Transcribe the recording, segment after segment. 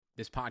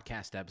This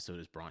podcast episode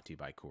is brought to you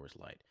by Coors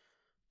Light.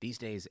 These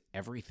days,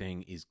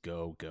 everything is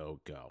go, go,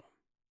 go.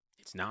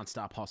 It's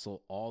nonstop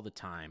hustle all the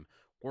time.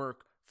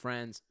 Work,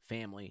 friends,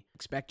 family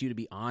expect you to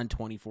be on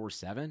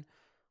 24/7.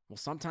 Well,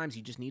 sometimes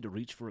you just need to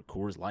reach for a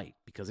Coors Light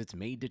because it's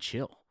made to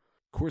chill.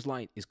 Coors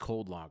Light is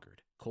cold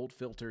lagered, cold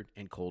filtered,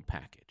 and cold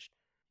packaged.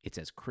 It's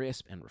as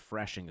crisp and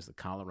refreshing as the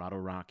Colorado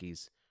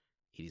Rockies.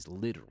 It is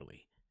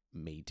literally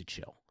made to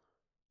chill.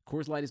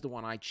 Coors Light is the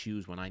one I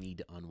choose when I need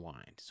to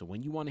unwind. So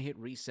when you want to hit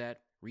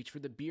reset, reach for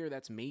the beer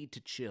that's made to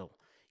chill.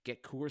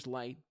 Get Coors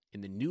Light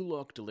in the new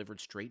look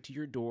delivered straight to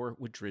your door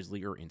with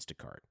Drizzly or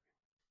Instacart.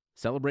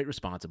 Celebrate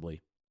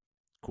responsibly.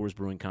 Coors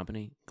Brewing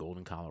Company,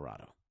 Golden,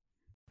 Colorado.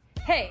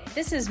 Hey,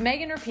 this is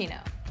Megan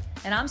Rapinoe.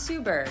 And I'm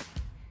Sue Bird.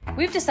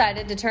 We've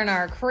decided to turn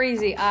our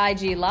crazy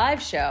IG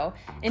live show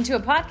into a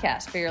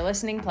podcast for your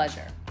listening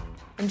pleasure.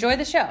 Enjoy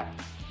the show.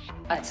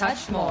 A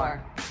touch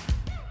more.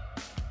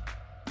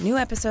 New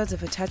episodes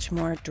of A Touch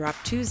More drop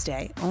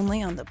Tuesday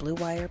only on the Blue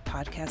Wire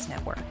Podcast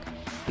Network.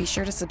 Be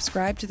sure to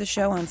subscribe to the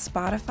show on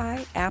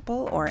Spotify,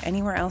 Apple, or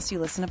anywhere else you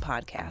listen to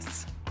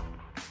podcasts.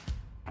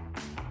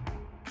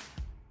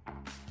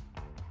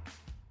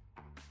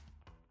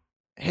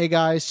 Hey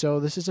guys, so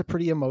this is a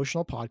pretty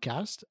emotional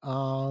podcast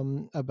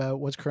about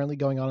what's currently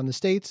going on in the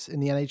States,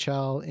 in the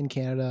NHL, in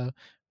Canada,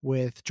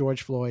 with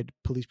George Floyd,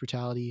 police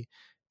brutality,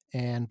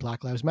 and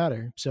Black Lives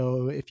Matter.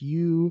 So if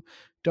you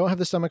don't have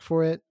the stomach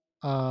for it,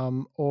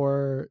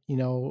 or, you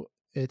know,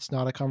 it's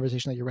not a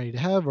conversation that you're ready to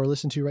have or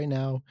listen to right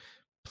now,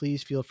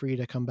 please feel free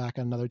to come back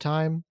another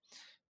time.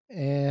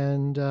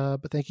 And,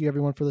 but thank you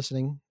everyone for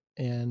listening.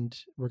 And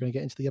we're going to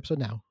get into the episode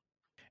now.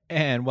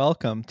 And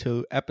welcome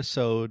to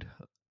episode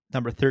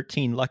number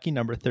 13, lucky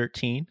number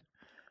 13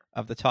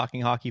 of the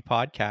Talking Hockey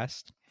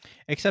podcast.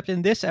 Except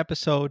in this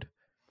episode,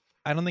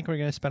 I don't think we're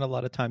going to spend a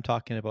lot of time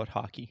talking about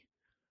hockey.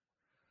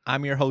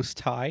 I'm your host,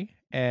 Ty,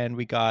 and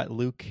we got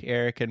Luke,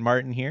 Eric, and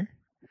Martin here.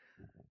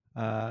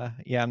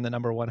 I'm the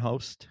number one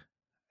host.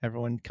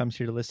 Everyone comes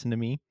here to listen to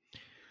me.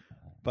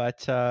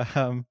 But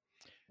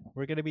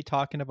we're going to be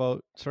talking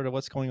about sort of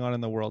what's going on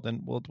in the world,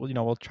 and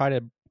we'll try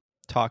to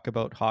talk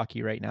about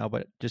hockey right now.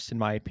 But just in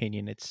my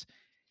opinion,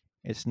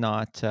 it's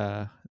not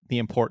the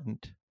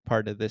important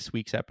part of this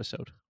week's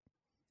episode.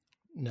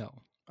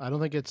 No, I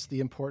don't think it's the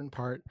important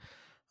part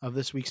of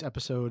this week's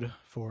episode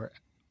for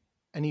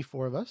any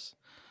four of us.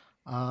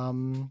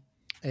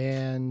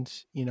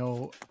 And you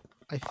know,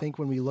 I think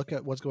when we look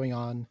at what's going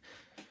on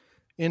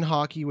in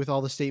hockey with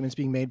all the statements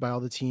being made by all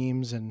the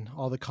teams and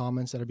all the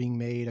comments that are being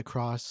made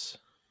across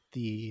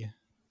the,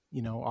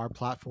 you know, our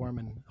platform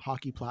and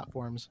hockey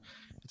platforms,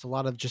 it's a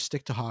lot of just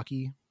stick to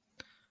hockey,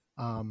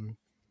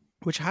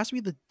 which has to be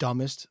the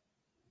dumbest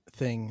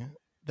thing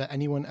that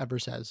anyone ever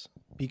says,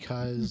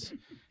 because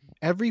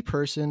every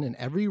person in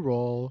every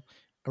role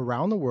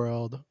around the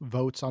world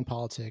votes on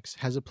politics,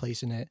 has a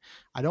place in it.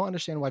 I don't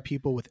understand why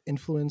people with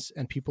influence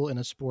and people in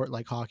a sport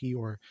like hockey,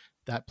 or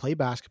that play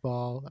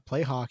basketball, that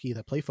play hockey,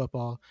 that play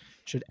football,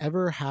 should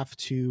ever have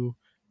to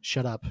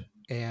shut up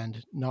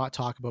and not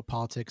talk about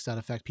politics that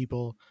affect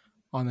people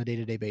on a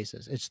day-to-day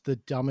basis. It's the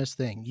dumbest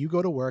thing. You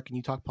go to work and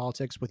you talk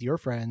politics with your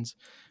friends.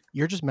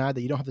 You're just mad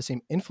that you don't have the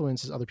same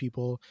influence as other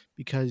people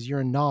because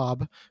you're a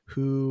knob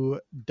who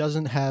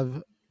doesn't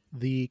have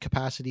the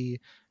capacity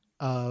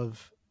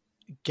of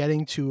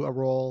getting to a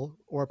role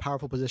or a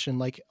powerful position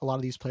like a lot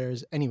of these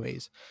players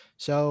anyways.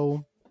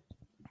 So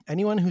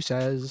anyone who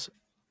says,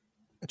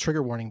 a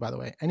trigger warning, by the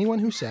way, anyone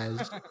who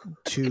says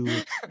to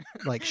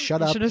like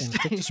shut up and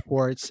stick to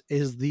sports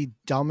is the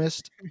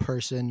dumbest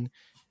person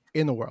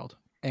in the world.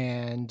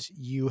 And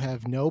you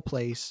have no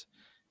place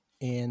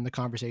in the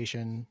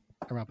conversation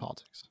around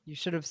politics. You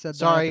should have said that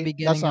Sorry, at the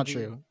beginning. that's not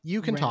true.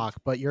 You can rant.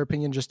 talk, but your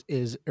opinion just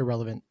is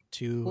irrelevant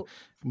to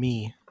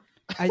me.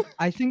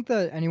 I think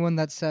that anyone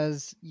that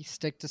says you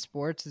stick to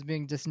sports is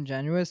being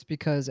disingenuous,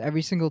 because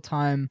every single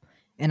time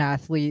an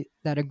athlete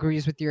that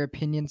agrees with your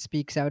opinion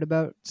speaks out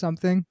about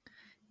something,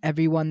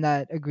 everyone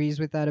that agrees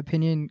with that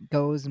opinion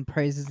goes and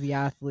praises the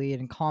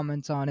athlete and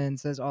comments on it and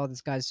says, oh,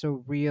 this guy's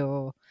so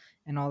real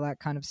and all that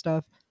kind of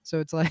stuff. So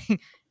it's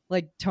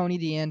like Tony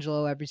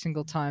D'Angelo, every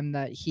single time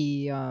that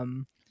he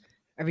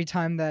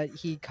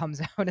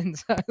comes out and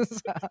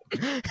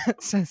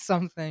says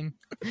something,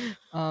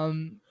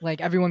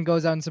 like everyone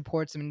goes out and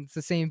supports him. And it's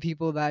the same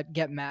people that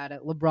get mad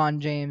at LeBron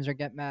James or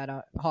get mad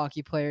at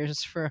hockey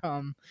players for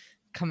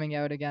coming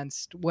out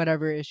against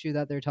whatever issue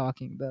that they're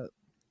talking about.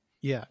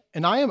 Yeah.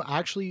 And I am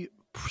actually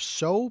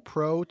so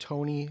pro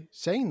Tony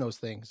saying those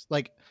things.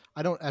 Like,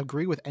 I don't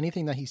agree with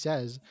anything that he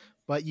says,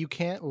 but you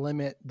can't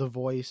limit the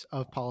voice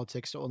of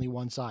politics to only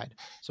one side.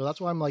 So that's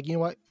why I'm like, you know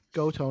what?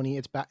 Go Tony.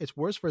 It's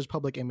worse for his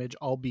public image,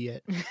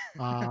 albeit.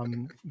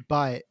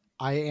 But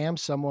I am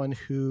someone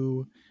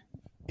who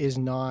is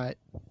not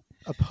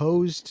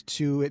opposed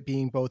to it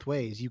being both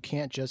ways. You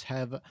can't just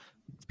have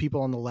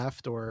people on the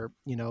left or,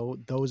 you know,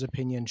 those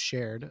opinions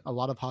shared. A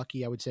lot of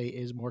hockey, I would say,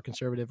 is more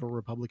conservative or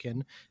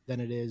Republican than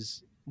it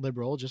is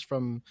liberal, just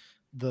from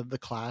the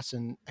class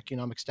and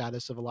economic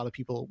status of a lot of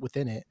people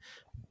within it.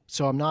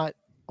 So I'm not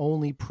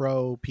only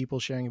pro people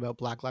sharing about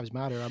Black Lives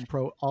Matter. I'm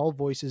pro all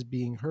voices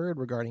being heard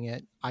regarding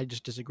it. I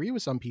just disagree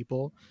with some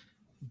people,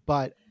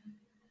 but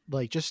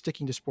like just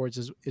sticking to sports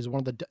is one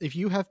of the, if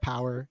you have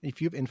power,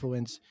 if you have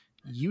influence,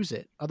 use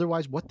it.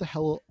 Otherwise, what the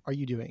hell are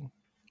you doing?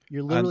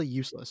 You're literally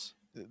useless.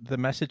 The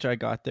message I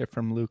got there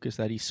from Luke is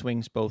that he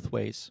swings both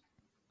ways.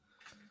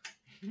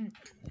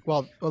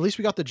 Well, at least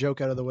we got the joke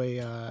out of the way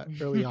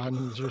early on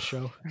in the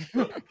show.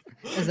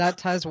 Is that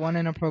Ty's one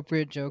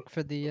inappropriate joke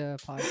for the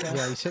podcast?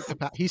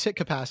 Yeah, he's hit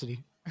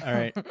capacity. All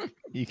right,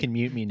 you can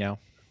mute me now.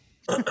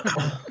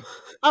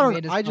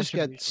 I just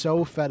get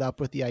so fed up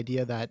with the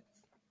idea that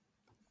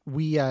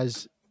we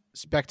as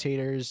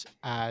spectators,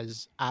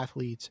 as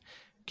athletes,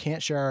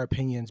 can't share our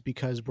opinions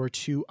because we're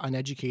too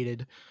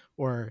uneducated,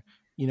 or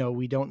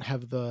we don't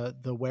have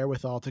the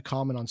wherewithal to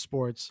comment on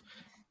sports.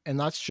 And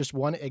that's just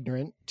 1,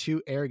 ignorant,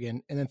 2,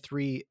 arrogant, and then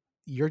 3,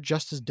 you're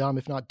just as dumb,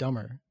 if not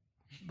dumber.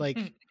 Like,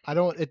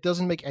 it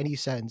doesn't make any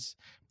sense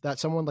that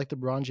someone like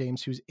LeBron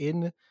James, who's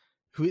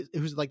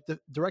like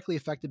directly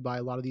affected by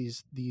a lot of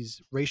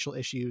these racial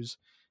issues,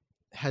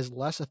 has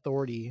less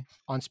authority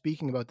on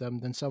speaking about them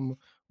than some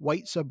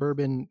white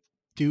suburban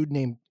dude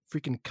named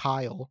freaking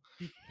Kyle,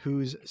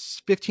 who's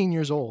 15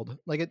 years old.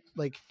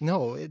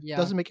 No, it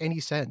doesn't make any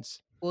sense.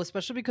 Well,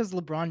 especially because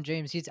LeBron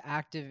James, he's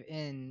active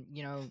in,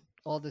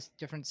 all this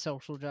different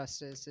social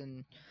justice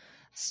and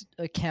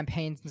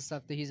campaigns and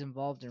stuff that he's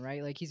involved in,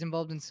 right? Like, he's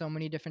involved in so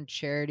many different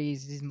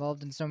charities. He's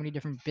involved in so many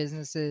different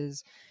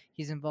businesses.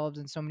 He's involved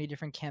in so many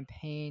different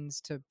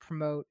campaigns to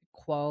promote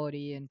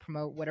equality and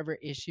promote whatever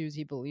issues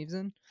he believes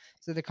in.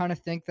 So to kind of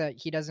think that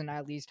he doesn't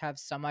at least have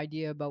some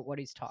idea about what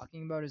he's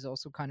talking about is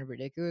also kind of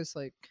ridiculous.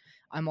 Like,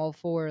 I'm all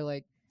for,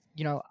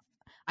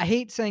 I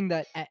hate saying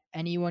that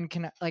anyone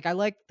can, I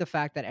like the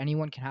fact that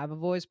anyone can have a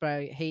voice, but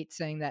I hate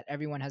saying that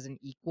everyone has an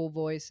equal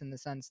voice in the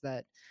sense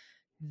that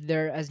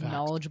they're as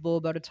knowledgeable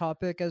about a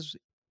topic as,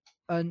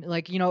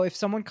 if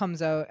someone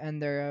comes out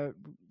and they're a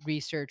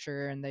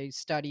researcher and they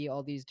study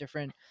all these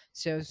different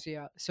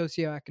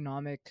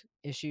socioeconomic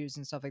issues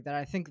and stuff like that,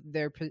 I think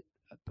their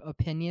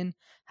opinion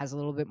has a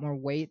little bit more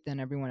weight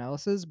than everyone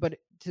else's. But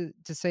to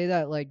say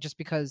that, just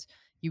because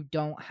you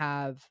don't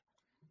have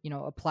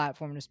a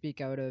platform to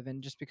speak out of,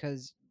 and just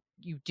because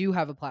you do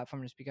have a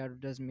platform to speak out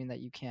of doesn't mean that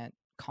you can't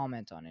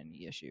comment on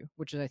any issue,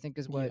 which I think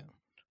is what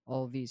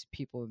all of these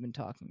people have been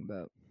talking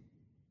about.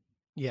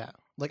 Yeah.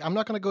 Like, I'm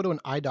not going to go to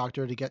an eye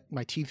doctor to get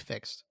my teeth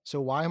fixed.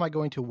 So why am I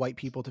going to white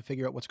people to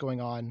figure out what's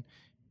going on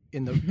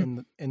in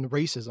the in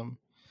racism?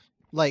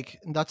 Like,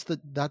 that's the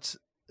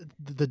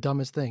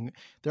dumbest thing.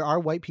 There are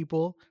white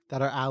people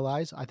that are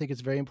allies. I think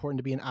it's very important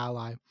to be an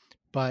ally.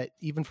 But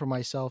even for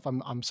myself,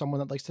 I'm someone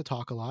that likes to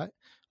talk a lot,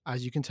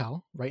 as you can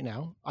tell right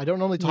now. I don't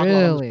normally talk a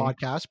lot on this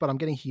podcast, but I'm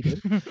getting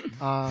heated.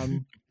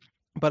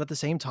 But at the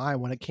same time,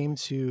 when it came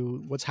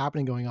to what's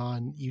happening going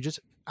on, you just,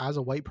 as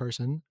a white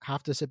person,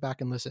 have to sit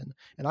back and listen.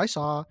 And I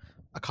saw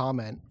a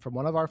comment from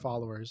one of our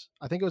followers.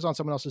 I think it was on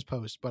someone else's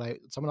post, but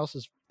someone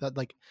else's, that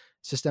like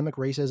systemic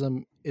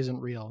racism isn't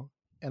real.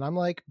 And I'm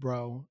like,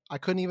 bro, I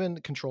couldn't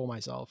even control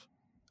myself.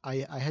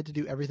 I had to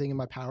do everything in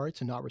my power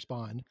to not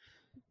respond.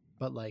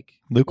 But like,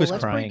 Luke was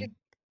crying.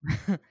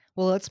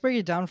 Well, let's break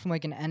it down from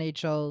like an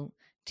NHL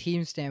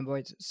team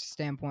standpoint.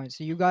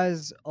 So you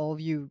guys, all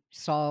of you,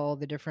 saw all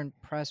the different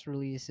press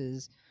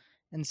releases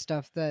and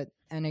stuff that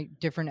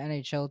different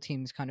NHL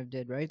teams kind of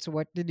did, right? So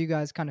what did you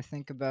guys kind of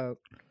think about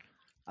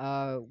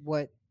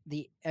what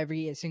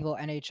every single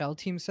NHL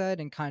team said,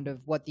 and kind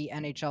of what the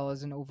NHL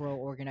as an overall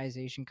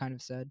organization kind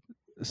of said?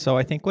 So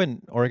I think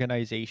when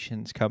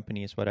organizations,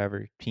 companies,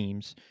 whatever,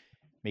 teams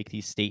make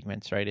these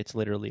statements, right, it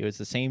was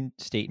the same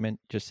statement,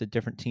 just a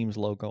different team's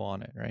logo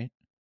on it, right?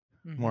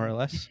 Mm-hmm. More or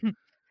less.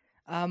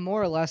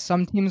 More or less.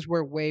 Some teams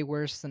were way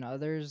worse than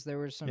others. There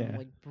were some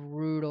like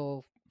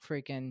brutal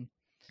freaking,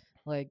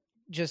 like,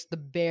 just the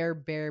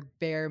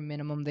bare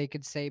minimum they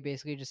could say,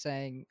 basically just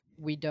saying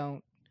we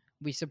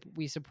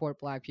support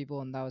black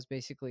people, and that was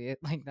basically it.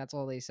 Like, that's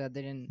all they said.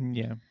 They didn't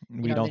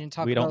we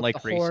don't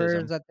like the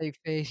horrors that they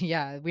face.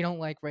 Yeah, we don't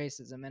like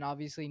racism, and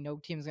obviously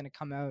no team's gonna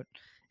come out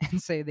and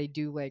say they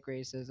do like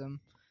racism.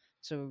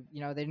 So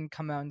they didn't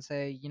come out and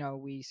say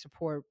we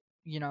support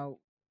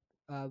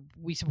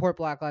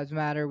Black Lives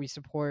Matter. We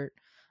support,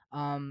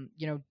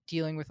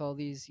 dealing with all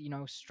these,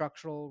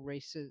 structural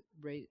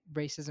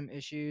racism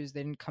issues.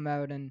 They didn't come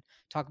out and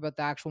talk about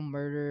the actual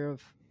murder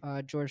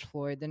of George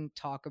Floyd. They didn't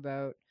talk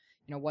about,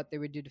 what they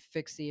would do to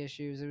fix the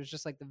issues. It was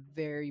just like the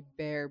very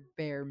bare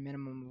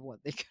minimum of what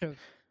they could have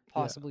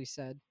possibly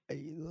said.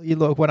 You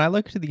look, when I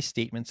look to these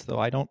statements, though,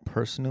 I don't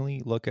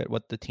personally look at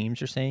what the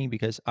teams are saying,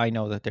 because I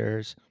know that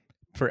there's,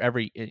 for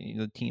every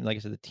team, like I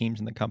said, the teams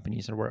and the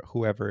companies or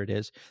whoever it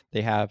is,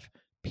 they have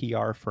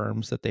PR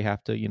firms that they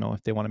have to,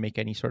 if they want to make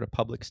any sort of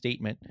public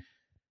statement,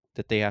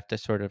 that they have to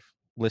sort of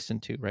listen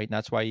to, right? And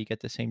that's why you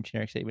get the same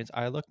generic statements.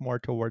 I look more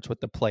towards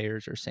what the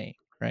players are saying,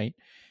 right?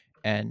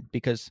 And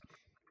because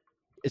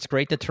it's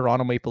great that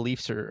Toronto Maple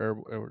Leafs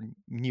or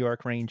New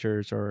York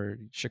Rangers or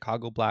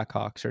Chicago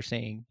Blackhawks are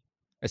saying,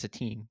 as a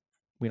team,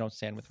 we don't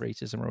stand with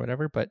racism or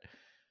whatever, but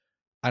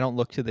I don't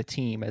look to the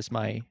team as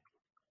my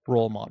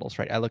role models,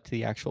 right? I look to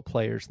the actual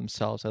players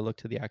themselves. I look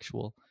to the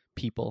actual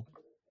people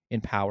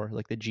in power,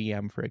 like the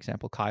GM, for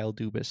example, Kyle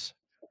Dubas,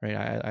 right?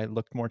 I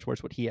look more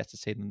towards what he has to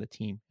say than the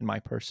team, in my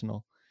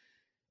personal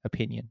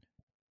opinion,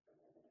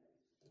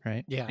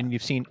 right? Yeah. And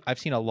I've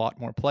seen a lot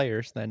more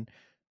players than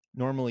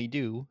there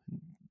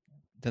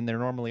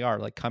normally are,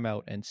 like come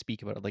out and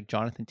speak about it. Like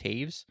Jonathan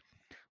Taves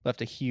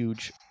left a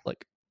huge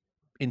like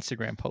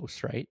Instagram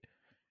post, right?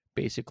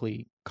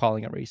 Basically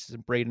calling out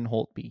racism. Braden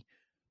Holtby,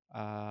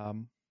 I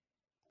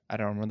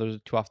don't remember, those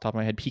are two off the top of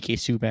my head. PK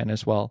Subban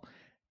as well.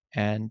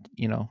 And,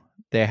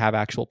 they have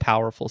actual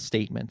powerful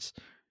statements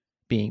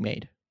being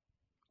made.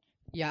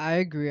 Yeah, I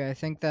agree. I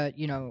think that,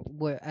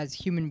 as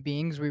human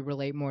beings, we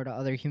relate more to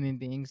other human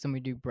beings than we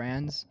do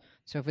brands.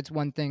 So if it's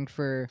one thing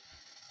for,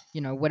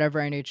 whatever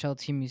NHL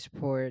team you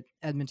support,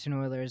 Edmonton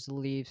Oilers, the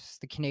Leafs,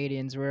 the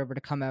Canadians, wherever,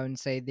 to come out and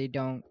say they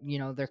don't,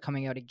 they're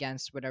coming out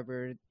against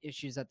whatever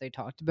issues that they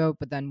talked about.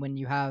 But then when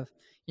you have,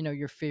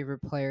 your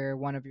favorite player,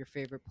 one of your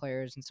favorite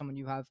players, and someone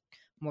you have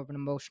more of an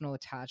emotional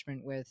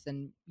attachment with,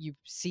 and you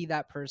see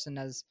that person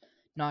as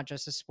not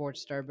just a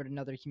sports star, but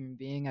another human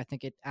being, I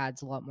think it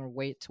adds a lot more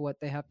weight to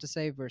what they have to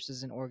say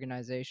versus an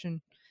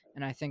organization.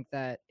 And I think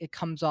that it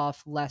comes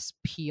off less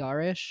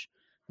PR-ish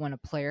when a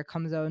player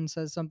comes out and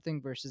says something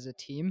versus a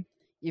team,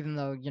 even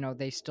though,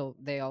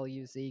 they all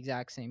use the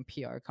exact same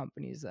PR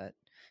companies that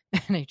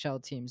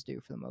NHL teams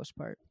do for the most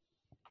part.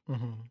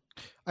 Mm-hmm.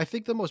 I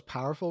think the most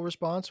powerful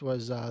response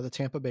was the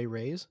Tampa Bay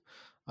Rays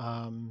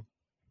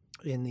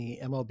in the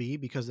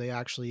MLB, because they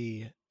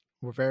actually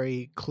were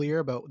very clear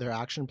about their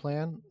action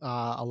plan.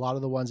 A lot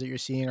of the ones that you're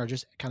seeing are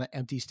just kind of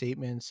empty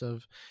statements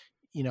of,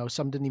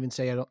 some didn't even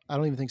say, I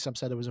don't even think some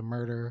said it was a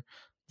murder.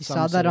 You Some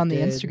saw said that on it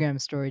the did.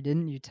 Instagram story,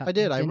 didn't you? I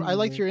did. I Didn't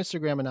liked you? your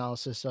Instagram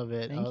analysis of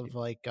it, Thank of you.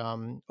 like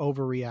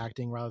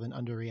overreacting rather than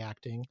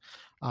underreacting.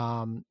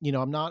 I'm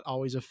not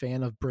always a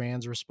fan of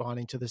brands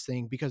responding to this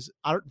thing, because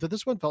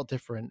this one felt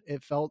different.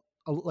 It felt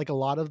like a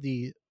lot of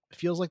the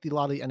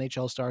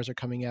NHL stars are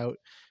coming out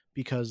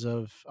because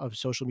of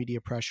social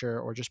media pressure,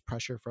 or just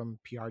pressure from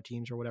PR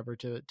teams or whatever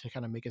to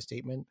kind of make a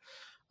statement.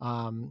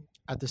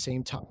 At the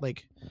same time,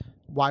 like,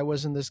 why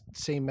wasn't this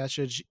same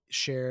message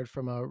shared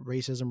from a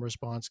racism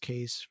response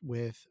case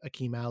with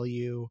Akeem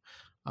Aliu?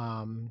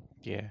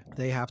 Yeah.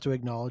 They have to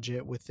acknowledge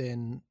it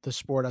within the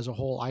sport as a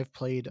whole. I've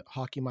played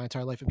hockey my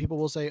entire life, and people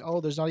will say,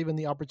 oh, there's not even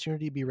the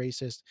opportunity to be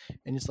racist.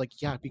 And it's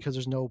like, yeah, because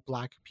there's no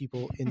black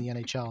people in the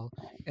NHL.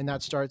 And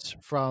that starts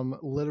from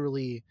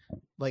literally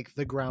like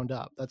the ground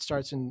up. That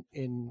starts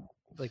in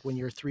like when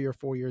you're 3 or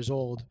 4 years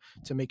old,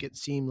 to make it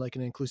seem like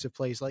an inclusive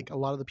place. Like a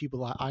lot of the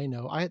people I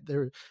know, I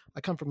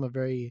come from a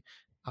very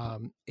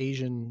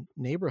Asian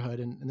neighborhood,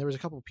 and there was a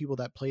couple of people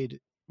that played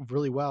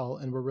really well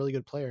and were really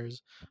good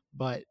players,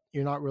 but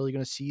you're not really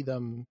going to see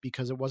them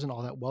because it wasn't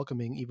all that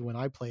welcoming even when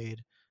I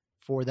played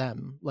for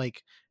them.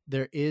 Like,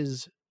 there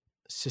is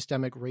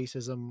systemic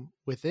racism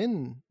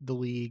within the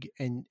league,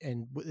 and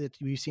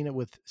we've seen it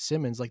with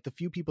Simmons. Like, the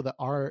few people that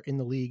are in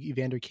the league,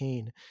 Evander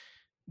Kane,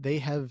 they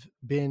have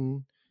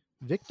been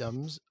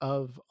victims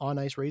of on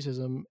ice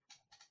racism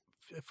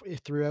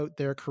throughout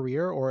their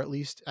career, or at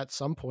least at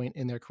some point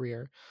in their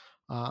career.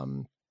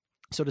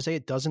 So to say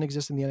it doesn't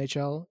exist in the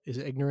NHL is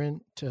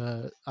ignorant.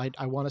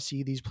 I want to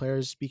see these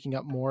players speaking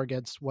up more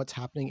against what's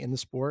happening in the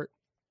sport.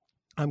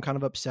 I'm kind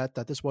of upset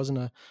that this wasn't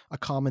a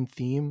common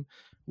theme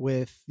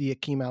with the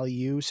Akeem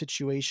Aliu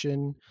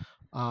situation.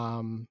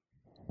 I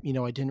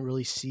didn't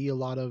really see a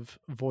lot of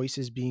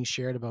voices being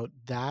shared about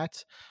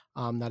that,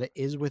 that it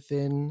is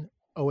within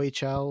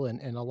OHL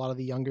and a lot of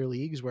the younger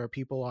leagues where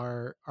people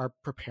are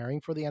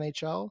preparing for the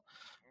NHL.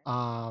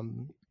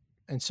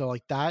 And so,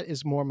 like, that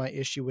is more my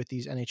issue with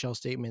these NHL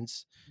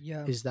statements,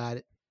 is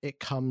that it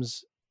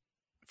comes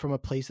from a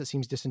place that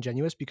seems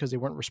disingenuous, because they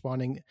weren't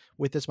responding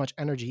with this much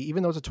energy,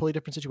 even though it's a totally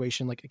different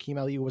situation. Like, Akeem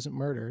Aliu wasn't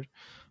murdered,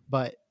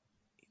 but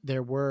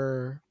there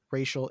were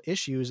racial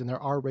issues, and there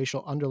are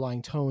racial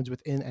underlying tones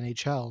within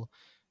NHL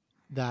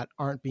that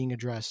aren't being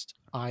addressed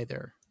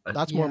either.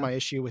 That's more my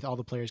issue with all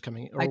the players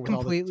coming, or with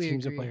all the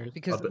teams and players.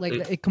 Because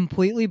it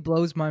completely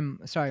blows my.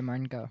 Sorry,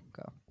 Martin, go.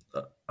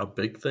 A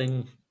big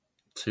thing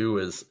too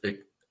is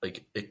it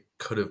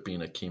could have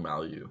been Akeem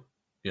Aliu.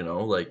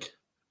 Like,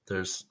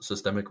 there's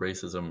systemic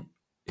racism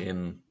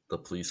in the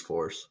police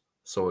force,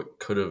 so it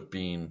could have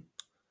been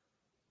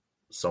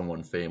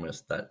someone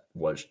famous that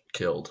was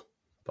killed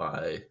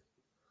by,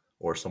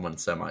 or someone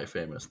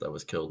semi-famous that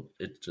was killed.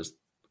 It's just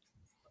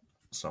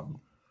some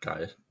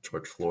guy,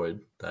 George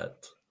Floyd,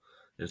 that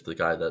is the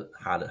guy that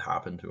had it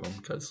happen to him.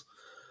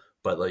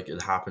 But like,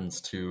 it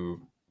happens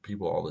to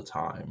people all the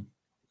time.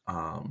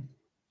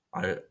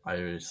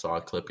 I saw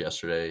a clip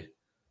yesterday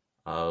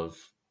of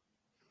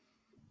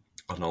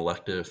an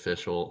elected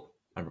official.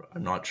 I'm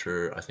not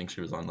sure. I think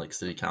she was on like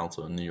city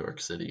council in New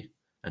York City,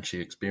 and she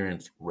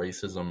experienced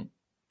racism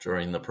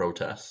during the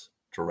protests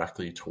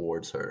directly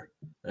towards her.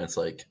 And it's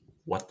like,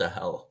 what the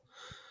hell?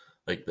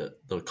 Like,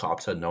 the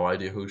cops had no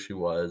idea who she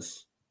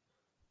was,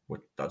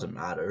 which doesn't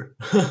matter.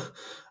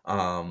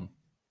 And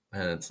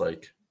it's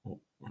like,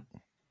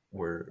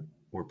 we're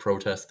we're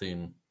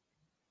protesting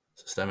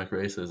systemic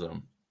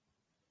racism,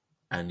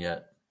 and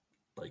yet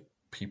like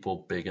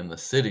people big in the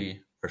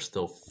city are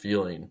still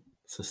feeling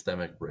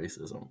systemic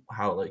racism.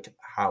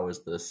 How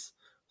is this,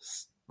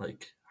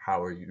 like,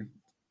 how are you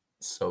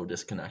so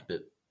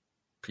disconnected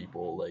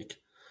people, like,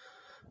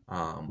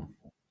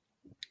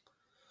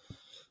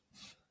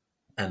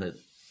 and it,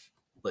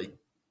 like,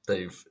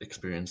 they've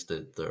experienced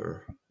it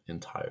their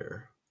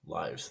entire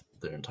lives,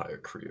 their entire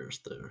careers,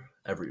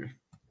 every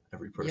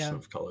person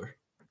of color,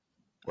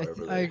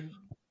 whatever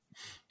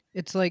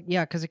it's like,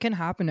 yeah, because it can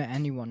happen to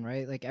anyone,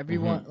 right? Like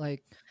everyone,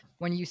 like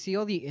when you see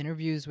all the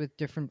interviews with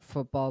different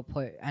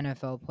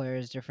NFL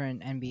players,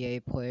 different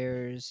NBA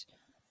players,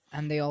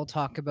 and they all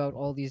talk about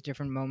all these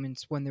different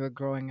moments when they were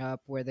growing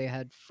up where they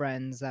had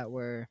friends that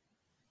were,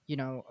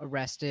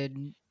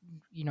 arrested,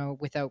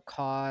 without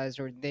cause,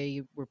 or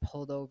they were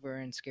pulled over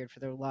and scared for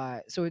their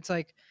lives. So it's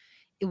like,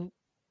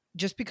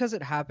 just because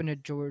it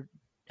happened to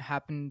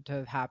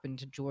have happened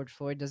to George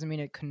Floyd doesn't mean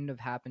it couldn't have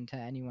happened to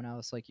anyone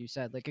else. Like you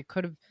said, like it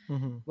could have.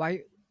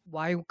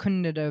 Why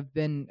couldn't it have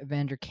been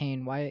Evander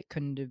Kane? Why it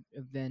couldn't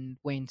have been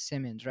Wayne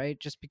Simmons? Right?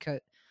 Just because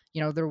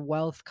their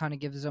wealth kind of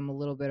gives them a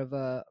little bit of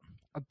a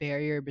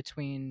barrier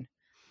between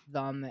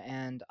them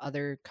and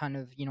other kind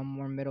of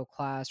more middle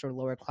class or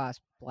lower class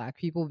Black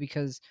people,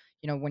 because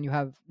when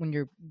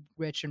you're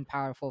rich and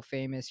powerful,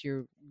 famous,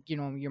 you're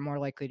more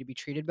likely to be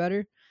treated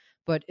better.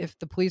 But if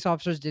the police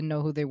officers didn't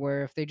know who they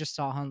were, if they just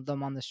saw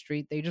them on the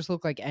street, they just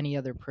look like any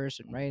other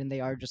person, right? And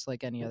they are just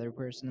like any other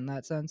person in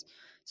that sense.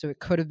 So it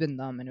could have been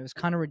them. And it was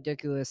kind of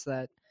ridiculous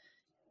that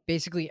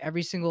basically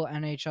every single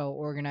NHL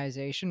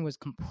organization was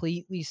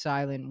completely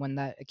silent when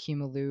that Akeem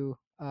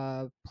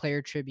Aliu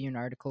Player Tribune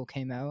article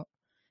came out.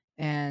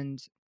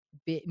 And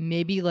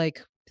maybe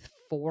like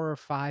 4 or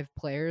 5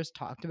 players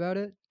talked about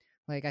it.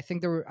 Like I think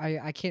there were,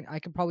 I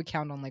could probably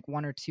count on like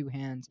 1 or 2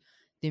 hands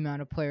the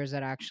amount of players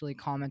that actually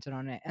commented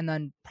on it. And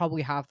then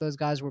probably half those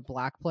guys were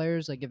Black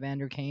players like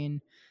Evander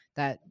Kane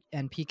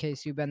and PK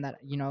Subban that,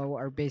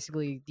 are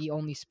basically the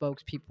only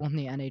spokespeople in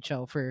the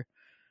NHL for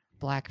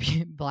Black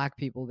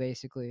people,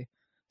 basically.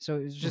 So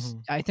it's just,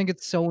 I think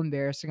it's so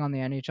embarrassing on the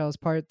NHL's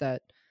part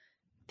that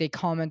they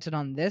commented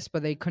on this,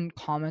 but they couldn't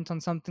comment on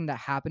something that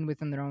happened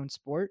within their own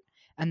sport.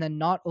 And then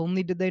not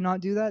only did they not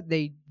do that,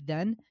 they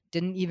then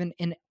didn't even,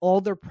 in all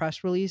their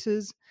press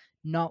releases,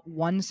 not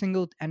one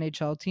single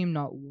NHL team,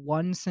 not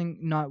one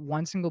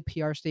single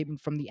PR statement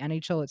from the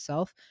NHL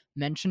itself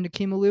mentioned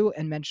Akeem Aliu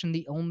and mentioned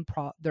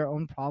their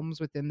own problems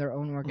within their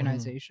own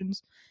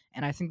organizations.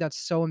 And I think that's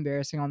so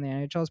embarrassing on the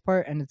NHL's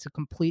part, and it's a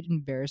complete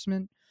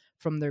embarrassment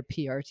from their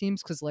PR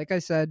teams, because like I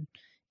said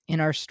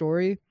in our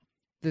story,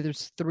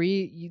 there's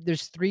three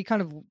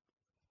kind of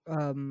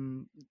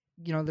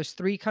there's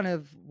 3 kind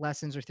of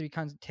lessons or 3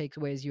 kinds of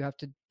takeaways you have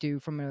to do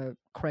from a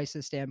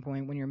crisis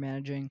standpoint when you're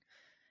managing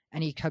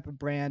any type of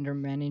brand or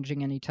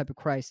managing any type of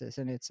crisis.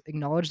 And it's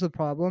acknowledge the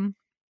problem,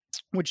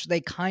 which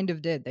they kind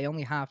of did. They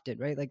only half did,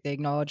 right? Like they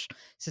acknowledged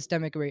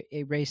systemic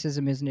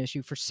racism is an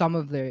issue for some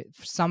of the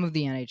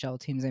NHL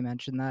teams. They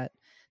mentioned that.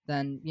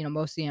 Then,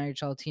 most of the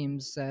NHL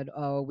teams said,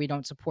 oh, we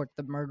don't support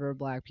the murder of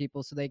Black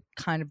people. So they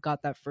kind of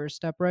got that first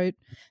step right.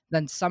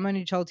 Then some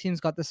NHL teams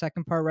got the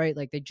second part right.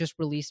 Like they just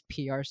released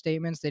PR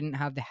statements. They didn't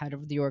have the head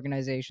of the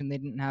organization. They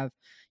didn't have,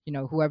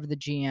 whoever the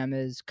GM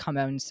is come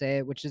out and say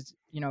it, which is,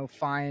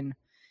 fine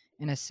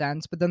in a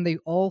sense. But then they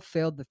all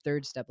failed the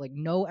third step. Like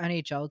no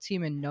NHL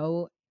team and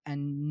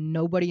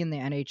nobody in the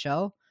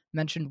NHL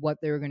mentioned what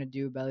they were going to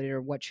do about it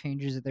or what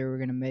changes that they were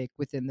going to make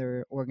within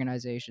their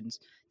organizations.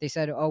 They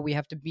said, oh, we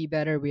have to be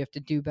better, we have to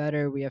do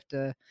better, we have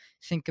to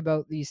think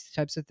about these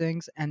types of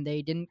things, and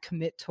they didn't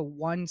commit to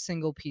one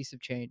single piece of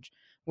change.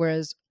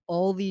 Whereas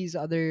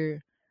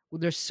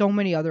there's so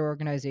many other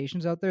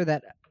organizations out there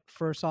that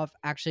first off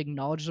actually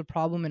acknowledge the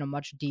problem in a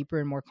much deeper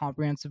and more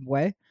comprehensive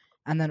way,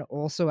 and then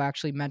also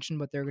actually mention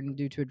what they're going to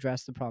do to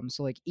address the problem.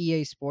 So like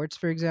EA Sports,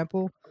 for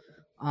example,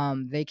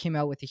 they came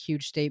out with a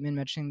huge statement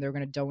mentioning they're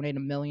going to donate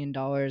 $1 million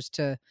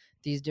to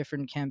these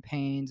different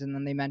campaigns. And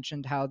then they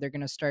mentioned how they're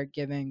going to start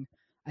giving,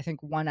 I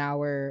think, 1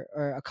 hour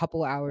or a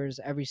couple hours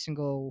every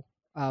single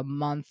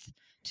month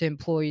to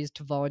employees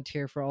to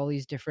volunteer for all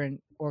these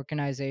different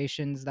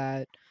organizations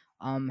that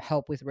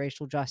help with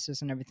racial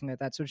justice and everything like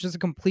that. So it's just a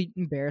complete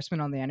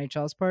embarrassment on the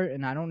NHL's part.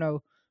 And I don't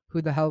know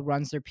who the hell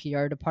runs their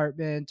PR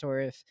department, or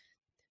if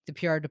the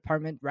PR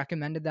department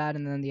recommended that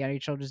and then the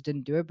NHL just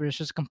didn't do it, but it's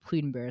just a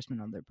complete embarrassment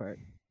on their part.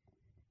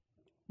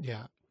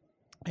 Yeah.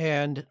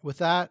 And with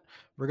that,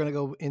 we're going to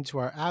go into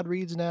our ad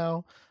reads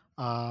now.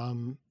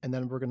 And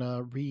then we're going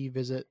to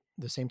revisit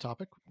the same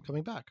topic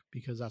coming back,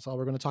 because that's all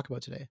we're going to talk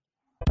about today.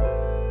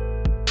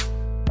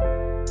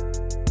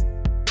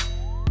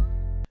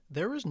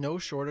 There is no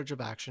shortage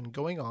of action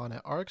going on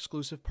at our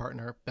exclusive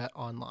partner,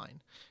 BetOnline.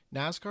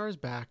 NASCAR is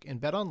back,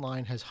 and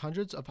BetOnline has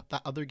hundreds of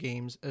other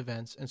games,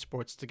 events, and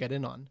sports to get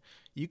in on.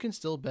 You can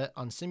still bet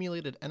on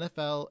simulated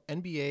NFL,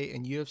 NBA,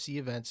 and UFC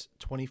events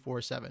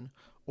 24/7,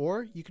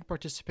 Or you can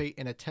participate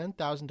in a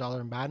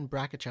 $10,000 Madden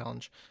Bracket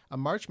Challenge, a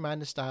March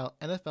Madness-style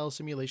NFL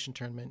simulation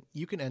tournament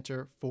you can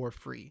enter for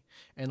free.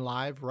 And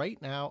live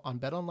right now on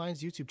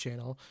BetOnline's YouTube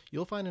channel,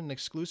 you'll find an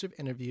exclusive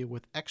interview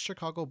with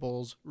ex-Chicago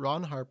Bulls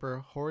Ron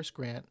Harper, Horace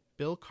Grant,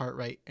 Bill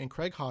Cartwright, and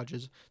Craig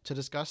Hodges to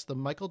discuss the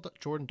Michael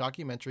Jordan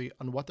documentary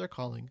on what they're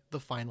calling The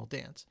Final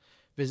Dance.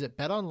 Visit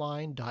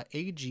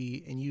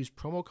betonline.ag and use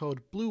promo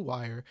code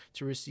BLUEWIRE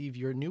to receive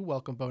your new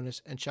welcome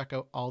bonus and check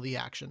out all the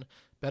action.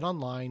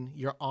 BetOnline,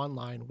 your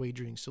online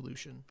wagering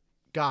solution.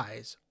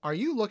 Guys, are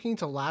you looking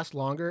to last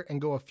longer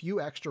and go a few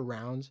extra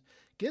rounds?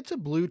 Get to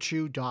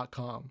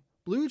BlueChew.com.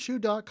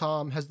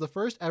 BlueChew.com has the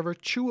first ever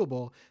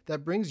chewable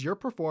that brings your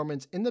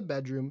performance in the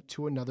bedroom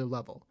to another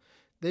level.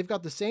 They've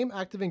got the same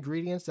active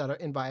ingredients that are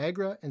in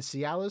Viagra and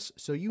Cialis,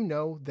 so you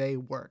know they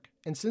work.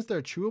 And since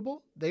they're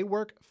chewable, they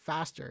work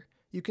faster.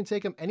 You can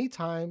take them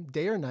anytime,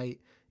 day or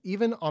night,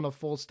 even on a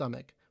full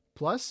stomach.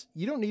 Plus,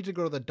 you don't need to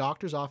go to the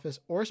doctor's office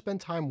or spend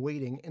time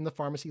waiting in the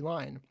pharmacy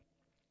line.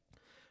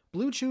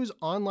 Blue Chew's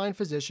online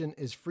physician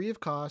is free of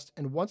cost,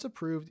 and once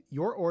approved,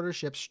 your order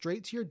ships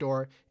straight to your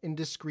door in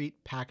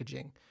discreet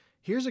packaging.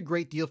 Here's a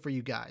great deal for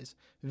you guys.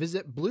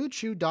 Visit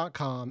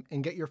BlueChew.com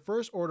and get your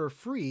first order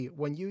free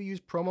when you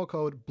use promo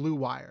code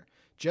BLUEWIRE.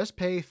 Just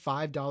pay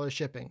 $5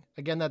 shipping.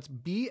 Again, that's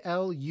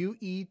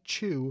BLUE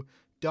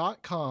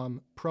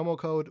Chew.com, promo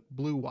code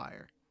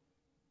BLUEWIRE.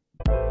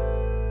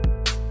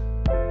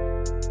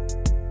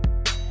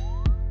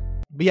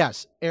 But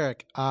yes,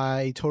 Eric,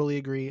 I totally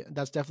agree.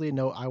 That's definitely a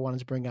note I wanted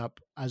to bring up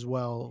as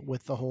well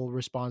with the whole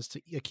response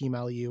to Akeem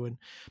Aliu.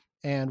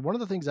 And one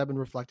of the things I've been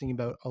reflecting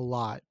about a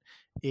lot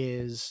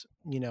is,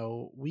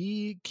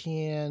 we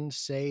can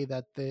say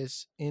that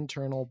this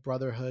internal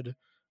brotherhood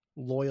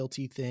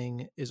loyalty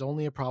thing is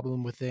only a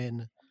problem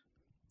within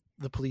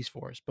the police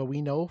force, but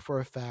we know for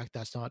a fact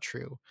that's not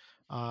true.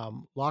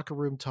 Locker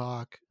room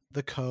talk,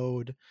 the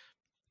code,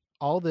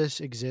 all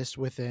this exists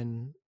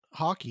within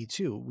hockey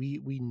too.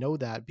 We know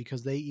that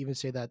because they even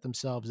say that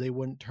themselves. They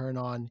wouldn't turn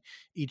on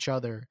each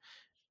other.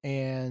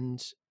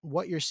 And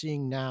what you're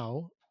seeing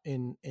now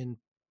in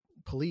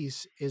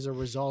police is a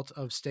result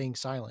of staying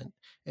silent.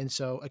 And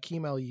so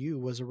Akeem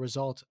Aliu was a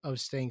result of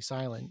staying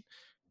silent.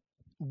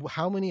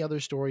 How many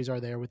other stories are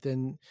there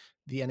within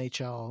the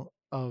NHL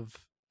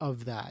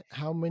of that?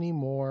 How many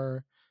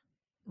more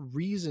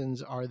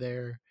reasons are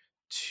there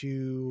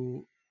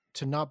to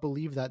not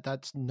believe that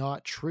that's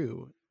not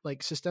true?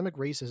 Like, systemic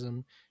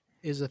racism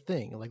is a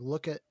thing. Like,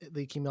 look at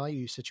the Akeem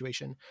Aliu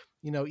situation.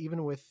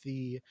 Even with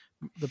the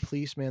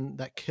policeman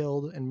that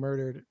killed and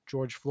murdered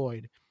George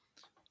Floyd,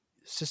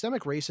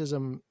 systemic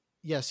racism,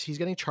 yes, he's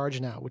getting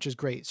charged now, which is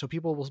great. So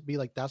people will be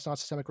like, that's not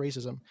systemic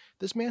racism.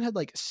 This man had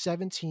like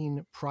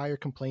 17 prior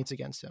complaints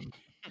against him.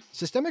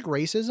 Systemic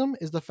racism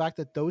is the fact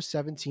that those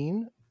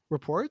 17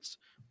 reports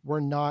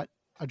were not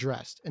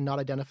addressed and not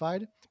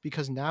identified,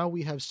 because now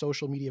we have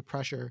social media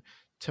pressure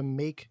to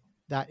make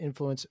that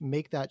influence,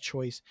 make that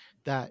choice,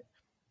 that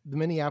the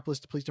Minneapolis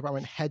Police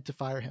Department had to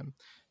fire him.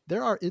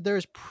 There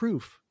is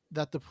proof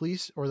that the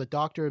police or the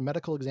doctor and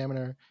medical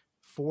examiner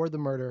for the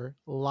murder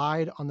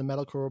lied on the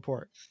medical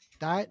report.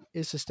 That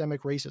is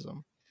systemic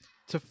racism.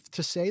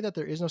 To say that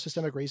there is no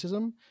systemic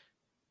racism,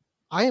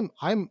 I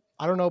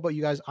don't know about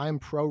you guys, I am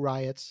pro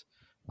riots.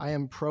 I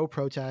am pro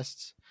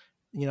protests.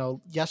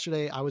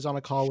 Yesterday I was on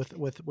a call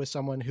with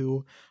someone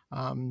who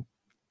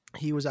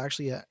he was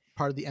actually a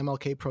part of the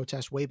MLK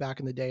protest way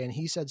back in the day, and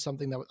he said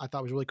something that I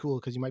thought was really cool,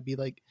 because you might be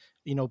like,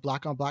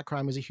 black on black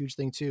crime is a huge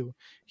thing too.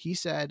 He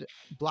said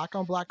black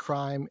on black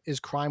crime is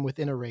crime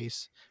within a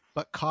race,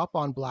 but cop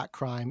on black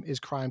crime is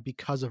crime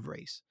because of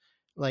race.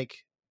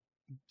 Like,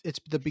 it's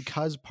the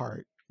because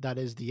part that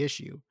is the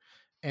issue.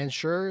 And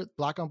sure,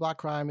 black on black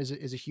crime is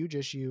a huge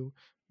issue.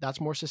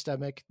 That's more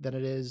systemic than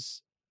it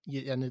is,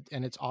 and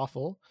it's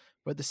awful.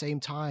 But at the same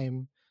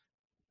time,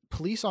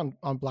 police on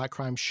black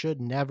crime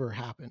should never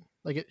happen.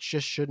 Like, it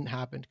just shouldn't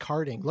happen.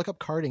 Carding, look up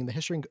carding, the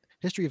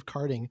history of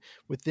carding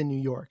within New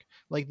York.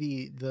 Like,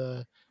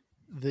 the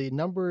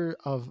number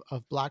of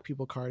black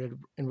people carded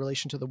in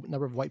relation to the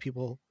number of white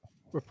people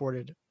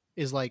reported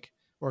is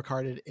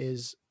carded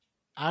is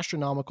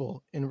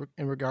astronomical in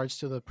regards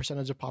to the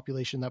percentage of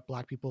population that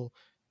black people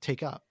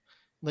take up.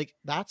 Like,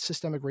 that's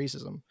systemic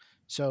racism.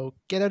 So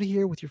get out of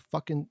here with your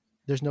fucking,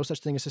 there's no such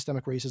thing as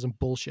systemic racism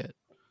bullshit.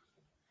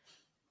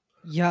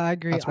 Yeah, I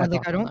agree. I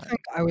don't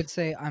think I would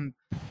say I'm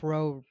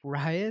pro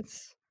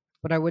riots,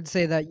 but I would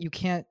say that you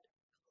can't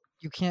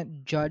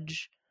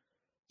judge,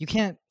 you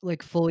can't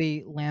like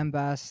fully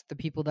lambast the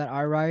people that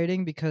are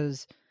rioting,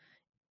 because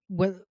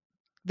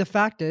the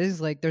fact is,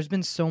 like, there's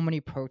been so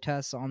many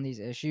protests on these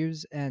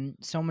issues and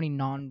so many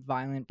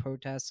non-violent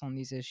protests on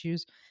these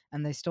issues,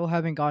 and they still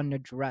haven't gotten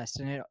addressed.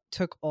 And it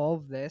took all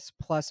of this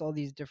plus all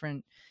these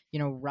different,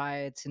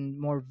 riots and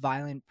more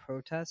violent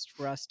protests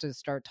for us to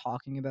start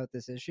talking about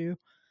this issue.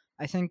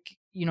 I think,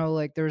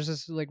 like, there's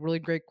this like really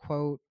great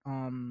quote. I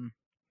don't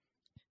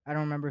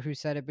remember who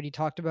said it, but he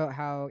talked about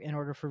how in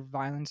order for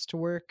violence to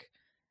work,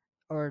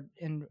 or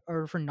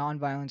for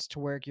non-violence to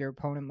work, your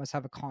opponent must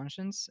have a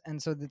conscience.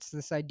 And so it's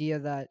this idea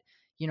that,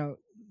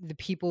 the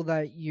people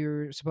that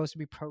you're supposed to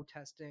be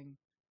protesting,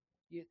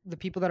 the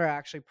people that are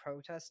actually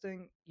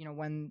protesting,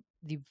 when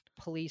the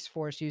police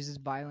force uses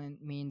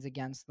violent means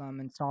against them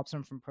and stops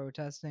them from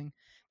protesting,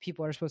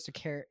 people are supposed to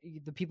care.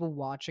 The people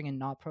watching and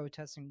not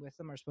protesting with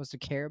them are supposed to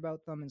care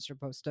about them and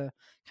supposed to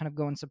kind of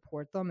go and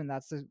support them. And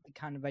that's the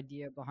kind of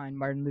idea behind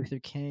Martin Luther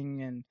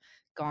King and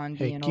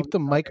Gandhi Hey, and keep the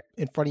mic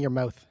in front of your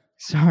mouth.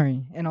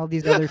 Sorry, and all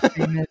these other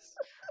famous,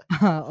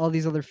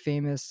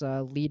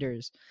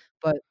 leaders.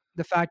 But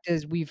the fact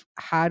is, we've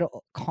had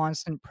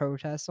constant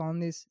protests on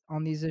these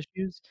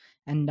issues,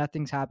 and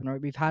nothing's happened.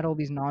 Right? We've had all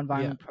these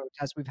nonviolent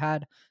protests. We've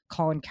had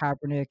Colin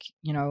Kaepernick,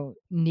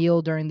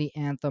 kneel during the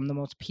anthem, the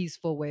most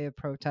peaceful way of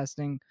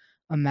protesting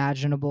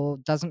imaginable.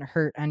 Doesn't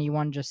hurt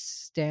anyone.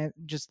 Just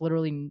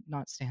literally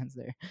not stands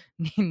there,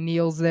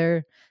 kneels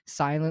there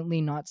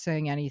silently, not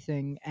saying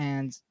anything,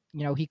 and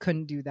he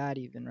couldn't do that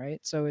even, right?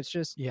 So it's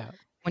just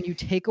when you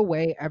take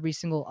away every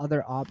single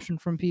other option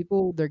from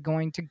people, they're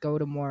going to go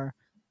to more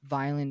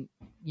violent,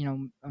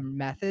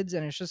 methods,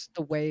 and it's just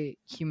the way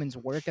humans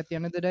work at the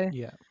end of the day.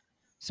 Yeah.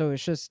 So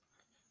it's just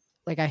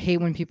like, I hate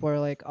when people are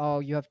like, "Oh,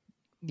 you have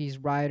these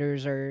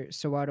rioters are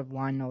so out of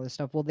line and all this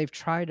stuff." Well, they've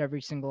tried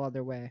every single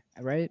other way,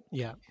 right?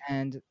 Yeah.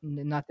 And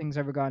nothing's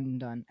ever gotten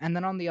done. And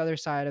then on the other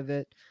side of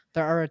it,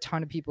 there are a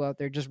ton of people out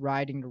there just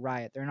rioting to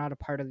riot. They're not a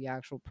part of the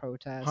actual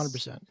protest.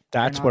 100%.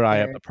 That's where I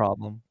have the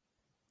problem.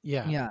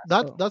 Yeah.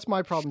 So That's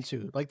my problem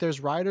too. Like, there's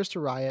rioters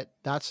to riot.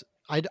 That's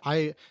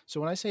so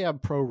when I say I'm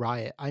pro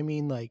riot, I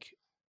mean, like,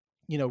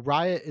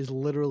 riot is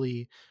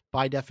literally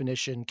by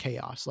definition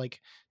chaos. Like,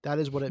 that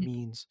is what it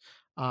means.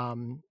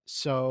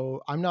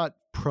 So I'm not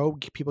pro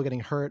people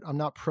getting hurt. I'm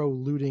not pro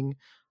looting,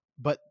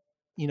 but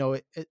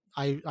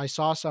I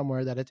saw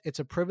somewhere that it's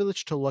a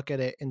privilege to look at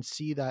it and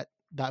see that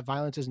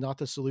violence is not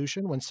the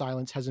solution when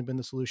silence hasn't been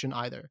the solution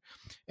either.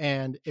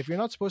 And if you're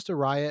not supposed to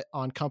riot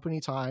on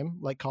company time,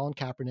 like Colin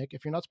Kaepernick,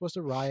 if you're not supposed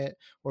to riot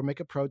or make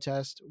a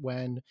protest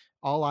when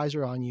all eyes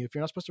are on you, if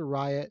you're not supposed to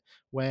riot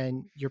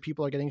when your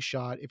people are getting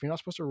shot, if you're not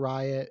supposed to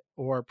riot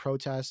or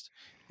protest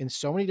in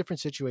so many different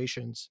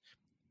situations,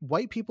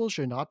 white people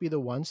should not be the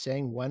ones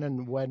saying when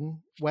and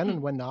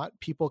when not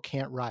people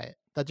can't riot.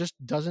 That just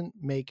doesn't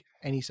make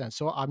any sense.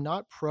 So I'm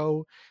not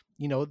pro,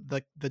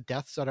 the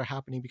deaths that are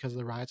happening because of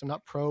the riots. I'm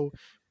not pro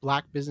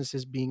black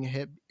businesses being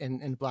hit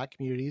in black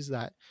communities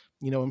that,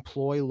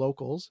 employ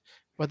locals.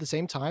 But at the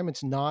same time,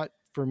 it's not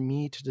for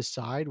me to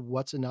decide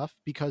what's enough,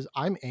 because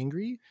I'm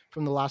angry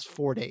from the last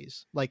 4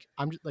 days. Like,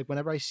 I'm just, like,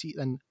 whenever I see,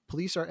 and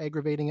police are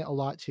aggravating it a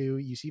lot too.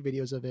 You see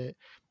videos of it.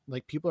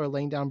 Like, people are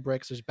laying down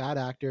bricks. There's bad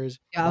actors.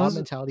 Mob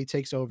mentality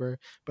takes over.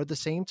 But at the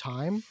same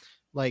time,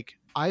 like,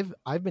 I've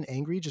been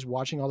angry just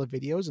watching all the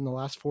videos in the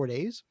last 4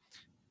 days.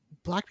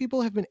 Black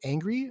people have been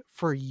angry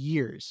for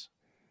years.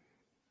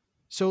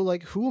 So,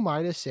 like, who am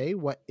I to say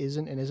what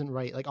isn't and isn't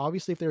right? Like,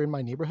 obviously, if they're in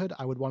my neighborhood,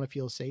 I would want to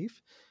feel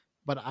safe,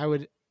 but I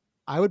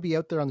would be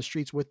out there on the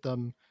streets with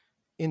them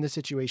in the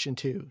situation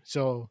too.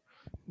 So,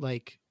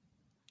 like,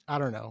 I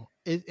don't know.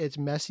 It's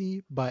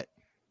messy, but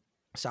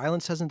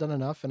silence hasn't done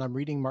enough. And I'm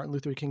reading Martin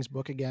Luther King's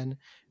book again,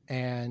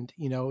 and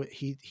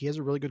he has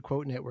a really good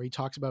quote in it where he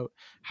talks about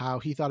how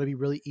he thought it'd be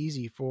really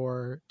easy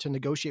to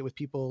negotiate with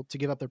people to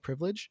give up their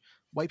privilege.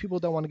 White people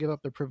don't want to give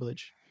up their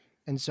privilege,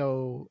 and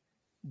so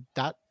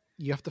that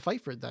you have to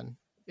fight for it. Then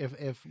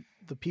if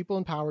the people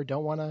in power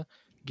don't want to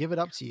give it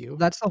up to you,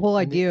 that's the whole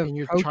idea and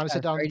you're protest, trying to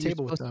sit down right? at the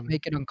table with them.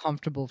 Make it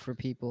uncomfortable for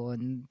people,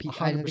 and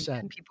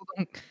 100%. People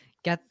don't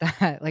get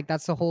that. Like,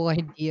 that's the whole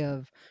idea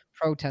of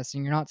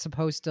protesting. You're not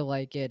supposed to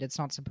like it. It's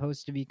not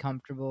supposed to be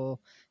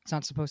comfortable. It's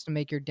not supposed to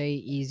make your day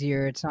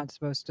easier. It's not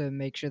supposed to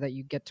make sure that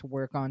you get to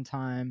work on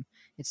time.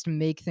 It's to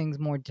make things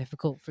more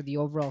difficult for the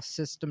overall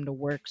system to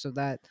work, so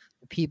that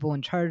the people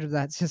in charge of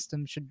that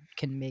system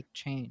can make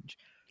change,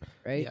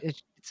 right? Yeah.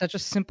 It's such a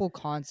simple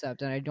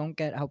concept, and I don't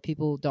get how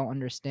people don't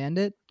understand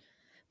it.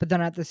 But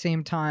then at the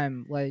same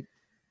time, like,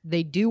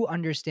 they do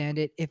understand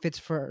it if it's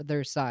for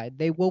their side.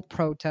 They will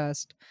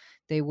protest.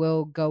 They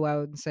will go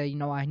out and say,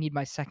 I need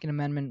my Second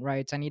Amendment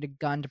rights. I need a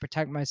gun to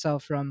protect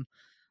myself from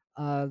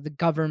the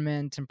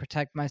government and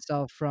protect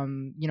myself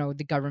from,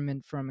 the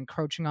government from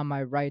encroaching on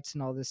my rights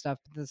and all this stuff.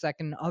 But the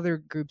second other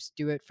groups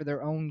do it for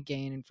their own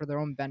gain and for their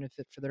own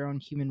benefit, for their own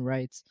human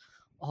rights,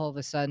 all of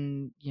a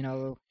sudden,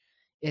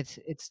 it's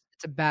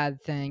a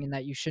bad thing, and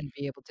that you shouldn't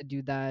be able to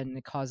do that, and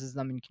it causes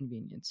them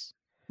inconvenience.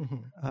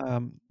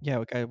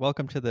 Okay.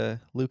 Welcome to the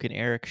Luke and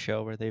Eric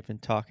show, where they've been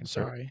talking.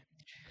 Sorry,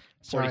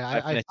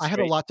 45 minutes I had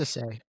a lot to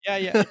say.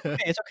 Yeah.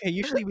 It's okay.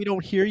 Usually we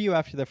don't hear you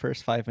after the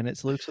first 5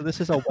 minutes, Luke. So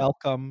this is a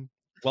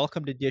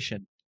welcomed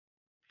edition.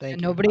 Thank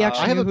And you. nobody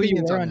actually I have knew who you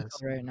opinions were on until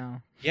this. right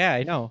now. Yeah,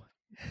 I know.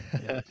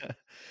 Yeah.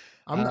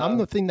 I'm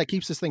the thing that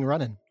keeps this thing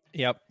running.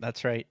 Yep,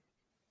 that's right.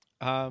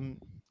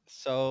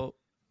 So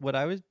what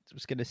I was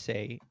going to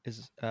say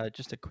is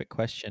just a quick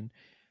question.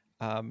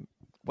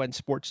 When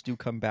sports do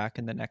come back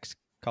in the next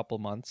couple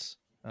months,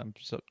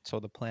 so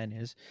the plan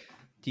is,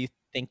 do you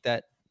think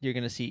that you're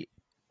going to see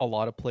a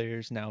lot of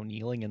players now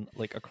kneeling and,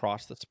 like,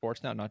 across the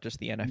sports now, not just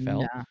the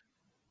NFL? Nah.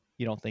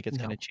 You don't think it's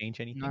No. going to change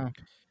anything?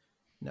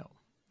 No.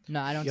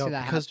 No, I don't Yo, see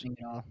that because- happening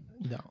at all.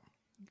 No.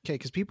 Okay,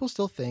 because people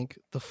still think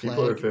the flag.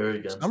 People are very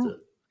against it.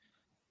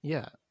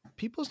 Yeah,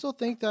 people still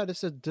think that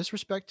it's a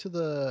disrespect to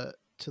the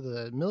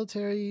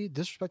military,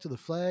 disrespect to the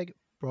flag,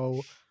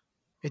 bro.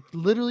 It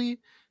literally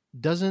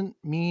doesn't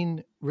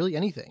mean really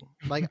anything.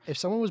 Like if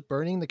someone was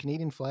burning the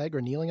Canadian flag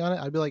or kneeling on it,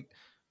 I'd be like,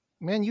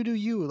 man, you do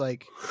you.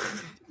 Like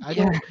I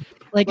Yeah. don't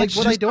Like like it's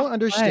what I just a don't flag.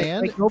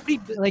 understand. Like nobody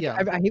like Yeah.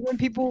 I hate when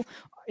people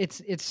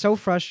it's so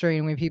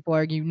frustrating when people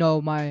argue,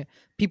 no, my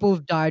people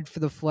have died for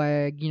the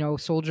flag,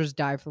 soldiers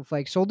die for the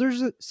flag.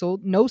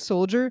 No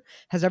soldier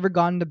has ever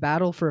gone to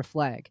battle for a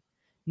flag.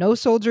 No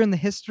soldier in the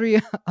history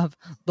of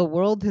the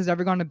world has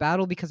ever gone to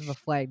battle because of a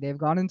flag. They've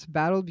gone into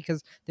battle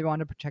because they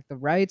wanted to protect the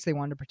rights, they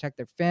wanted to protect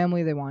their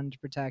family, they wanted to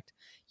protect,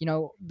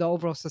 the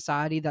overall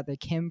society that they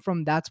came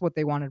from. That's what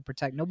they wanted to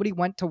protect. Nobody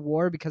went to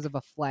war because of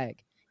a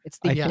flag. It's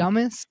the I think-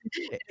 dumbest.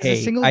 It's the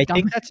Hey, single I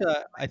think dumbest.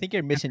 I think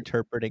you're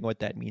misinterpreting what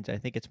that means. I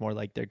think it's more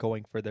like they're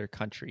going for their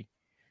country,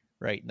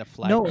 right? And the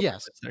flag No.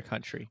 represents Yes. their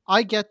country.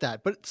 I get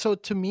that. But so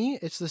to me,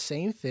 it's the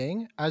same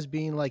thing as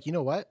being like, you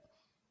know what?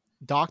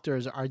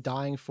 Doctors are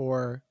dying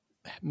for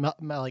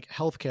like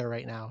healthcare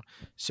right now.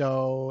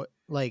 So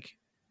like,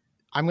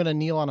 I'm going to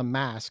kneel on a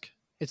mask.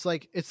 It's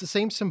like, it's the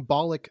same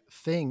symbolic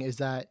thing is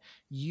that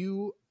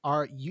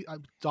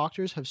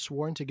doctors have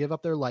sworn to give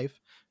up their life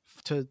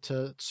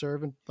to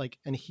serve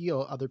and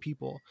heal other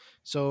people.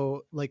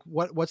 So like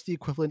what's the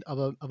equivalent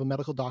of a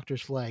medical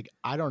doctor's flag?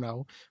 I don't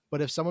know.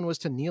 But if someone was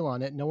to kneel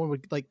on it, no one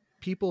would like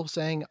people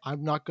saying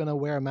I'm not going to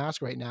wear a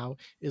mask right now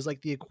is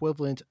like the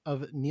equivalent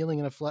of kneeling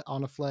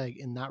on a flag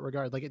in that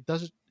regard. Like it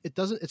doesn't,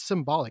 it's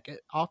symbolic. It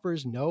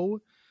offers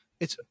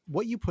it's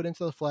what you put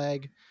into the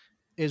flag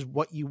is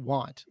what you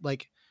want.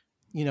 Like,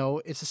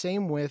 it's the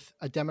same with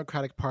a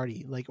Democratic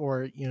Party, like,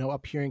 or,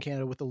 up here in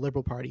Canada with the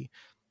Liberal Party.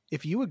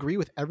 If you agree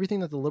with everything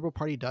that the Liberal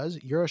Party does,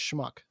 you're a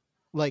schmuck.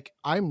 Like,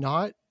 I'm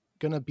not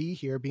going to be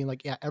here being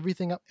like, yeah,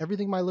 everything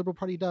my Liberal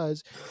Party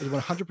does is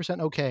 100%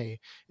 okay.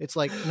 It's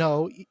like,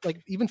 no,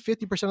 like even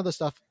 50% of the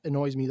stuff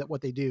annoys me that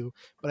what they do,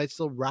 but I'd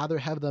still rather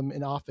have them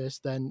in office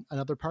than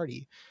another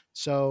party.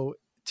 So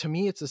to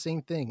me, it's the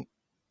same thing.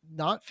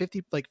 Not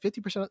 50%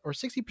 or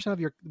 60%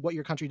 of what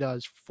your country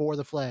does for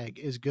the flag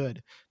is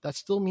good. That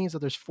still means that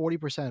there's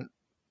 40%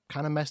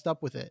 kind of messed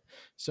up with it.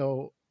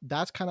 So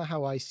that's kind of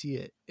how I see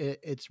it.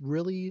 It's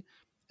really,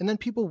 and then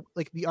people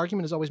like the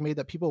argument is always made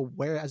that people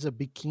wear it as a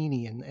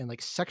bikini and like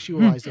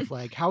sexualize the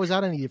flag. How is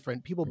that any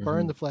different? People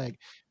burn the flag.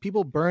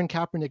 People burn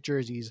Kaepernick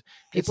jerseys.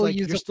 It's People like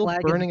use you're the still flag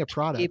as burning a a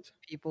product. cape.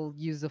 People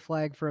use the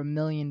flag for a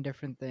million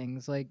different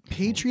things. Like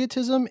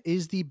Patriotism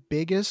is the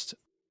biggest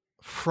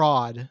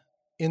fraud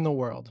in the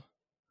world.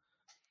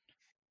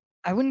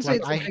 I wouldn't say Like,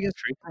 it's I- the biggest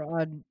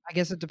fraud. I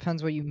guess it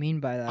depends what you mean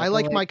by that. I but,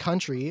 like my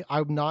country.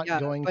 I'm not yeah,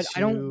 going but to. I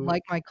don't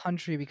like my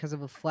country because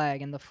of a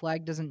flag, and the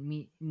flag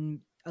doesn't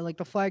I like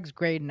the flag's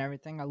great and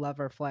everything. I love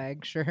our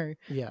flag, sure.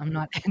 Yeah. I'm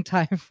not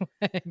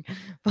anti-flag,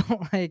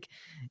 but like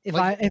if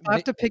Like, I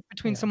have to pick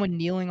between yeah. someone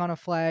kneeling on a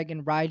flag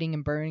and riding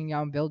and burning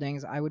down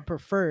buildings, I would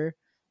prefer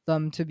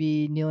them to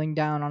be kneeling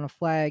down on a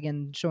flag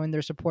and showing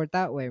their support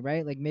that way,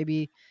 right? Like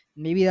maybe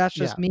that's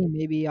just me.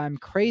 Maybe I'm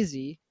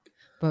crazy,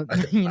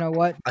 but you know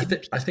what? I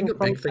think a Peaceful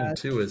big thing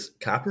protest- too is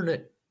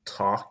Kaepernick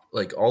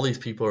like all these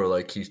people are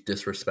like he's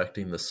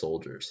disrespecting the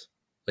soldiers.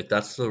 Like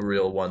that's the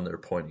real one they're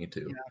pointing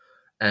to. Yeah.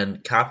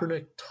 And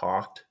Kaepernick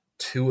talked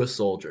to a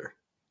soldier,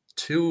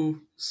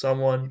 to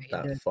someone He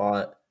that did.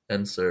 fought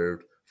and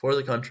served for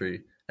the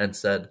country and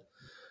said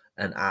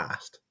and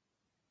asked,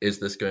 is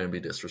this going to be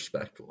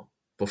disrespectful?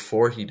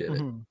 Before he did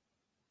it. Mhm.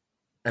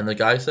 And the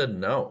guy said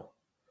no.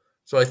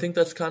 So I think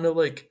that's kind of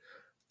like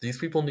these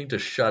people need to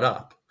shut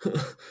up.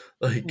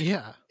 like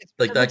Yeah.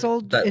 like It's that, all,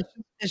 that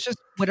it's just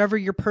whatever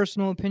your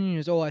personal opinion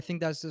is. Oh, I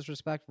think that's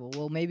disrespectful.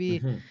 Well, maybe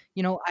Mhm.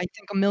 I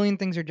think a million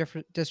things are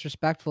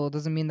disrespectful. It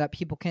doesn't mean that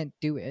people can't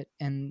do it.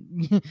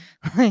 And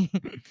like,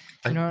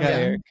 you know what Yeah, I mean?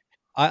 Eric.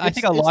 I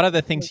think a It's- lot of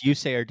the things you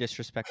say are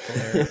disrespectful.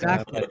 Eric,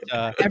 Exactly.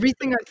 but,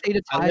 Everything I say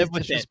to I Ty is live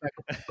with it.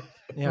 disrespectful.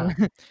 Yeah.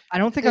 I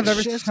don't think I've It's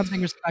ever said just-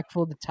 something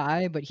respectful to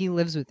Ty, but he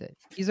lives with it.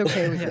 He's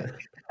okay with it.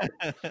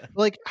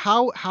 Like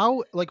how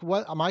like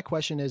what my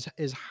question is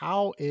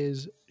how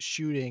is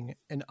shooting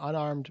an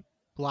unarmed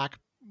black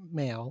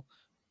male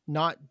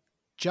not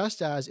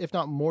just as if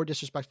not more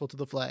disrespectful to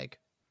the flag?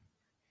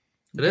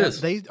 It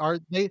is. They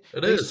It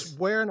is.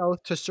 swear an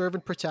oath to serve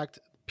and protect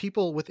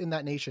people within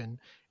that nation,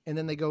 and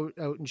then they go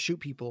out and shoot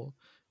people.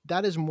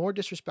 That is more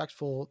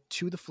disrespectful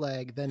to the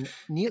flag than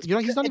he's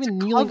not it's even a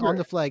kneeling on cover.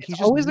 the flag. It's He's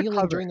just always a kneeling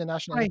cover. during the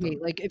national I anthem.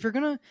 hate like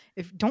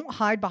if don't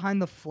hide behind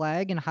the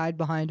flag and hide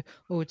behind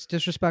it's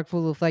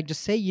disrespectful to the flag.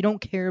 Just say you don't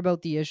care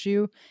about the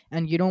issue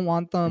and you don't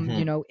want them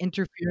Mhm.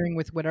 interfering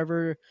with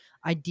whatever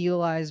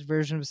idealized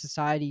version of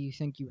society you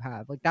think you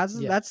have. Like that's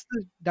Yeah. that's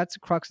the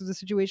crux of the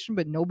situation,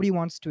 but nobody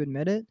wants to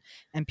admit it,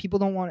 and people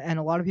don't want, and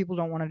a lot of people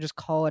don't want to just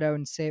call it out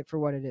and say it for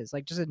what it is.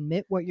 Like just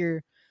admit what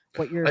your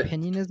I-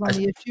 opinion is on I-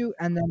 the issue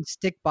and then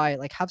stick by it.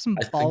 Like have some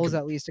I think balls a-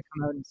 at least to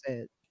come out and say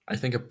it. I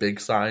think a big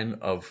sign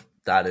of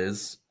that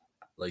is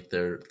like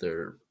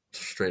they're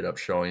straight up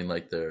showing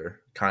like they're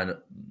kind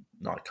of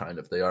not kind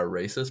of, they are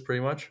racist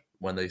pretty much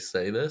when they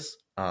say this,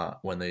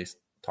 when they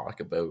talk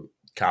about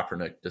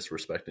Kaepernick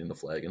disrespecting the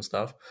flag and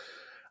stuff.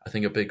 I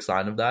think a big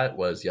sign of that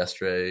was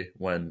yesterday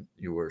when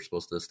you were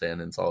supposed to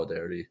stand in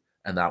solidarity,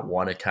 and that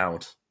one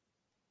account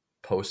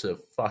posted a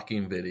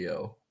fucking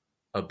video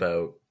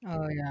about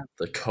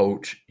the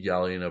coach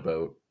yelling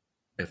about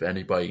if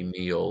anybody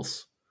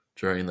kneels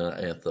during the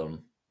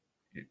anthem,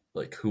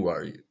 like, who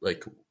are you?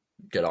 Like,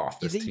 get off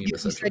this team. He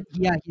said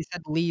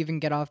leave and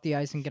get off the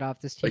ice and get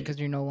off this team because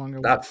you're no longer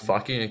that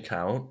fucking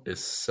account is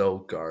so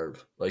garb.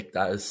 Like,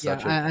 that is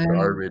such a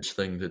garbage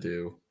thing to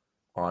do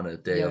on a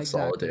day of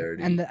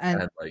solidarity. And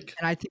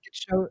I think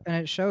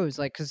it shows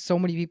like, because so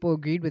many people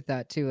agreed with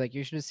that too. Like,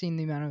 you should have seen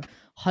the amount of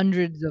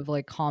hundreds of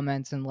like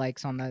comments and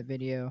likes on that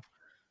video,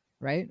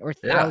 right? Or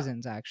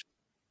thousands actually.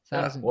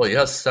 Thousands. Yeah. Well, he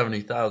has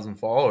 70,000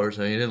 followers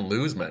and he didn't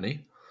lose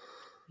many.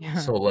 Yeah.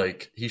 So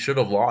like, he should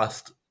have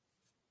lost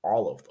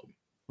all of them.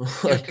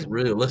 Like,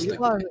 realistically,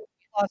 we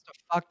lost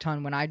a fuck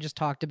ton when I just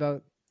talked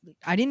about.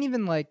 I didn't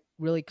even like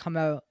really come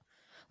out.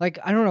 Like,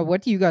 I don't know.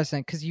 What do you guys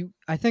think? Because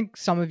I think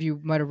some of you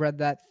might have read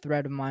that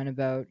thread of mine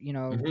about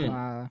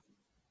the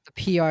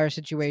PR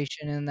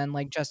situation, and then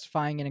like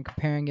justifying it and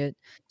comparing it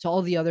to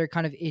all the other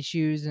kind of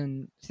issues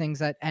and things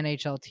that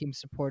NHL teams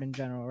support in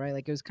general, right?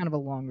 Like, it was kind of a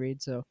long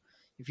read, so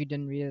if you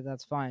didn't read it,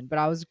 that's fine.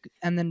 But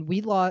then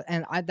we lost,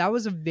 and that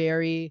was a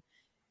very.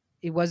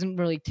 It wasn't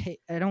really.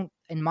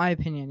 In my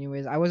opinion,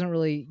 anyways, I wasn't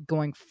really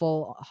going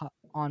full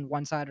on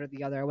one side or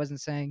the other. I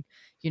wasn't saying,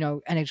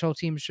 NHL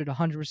teams should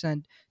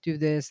 100% do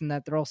this and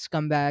that they're all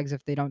scumbags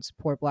if they don't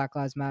support Black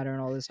Lives Matter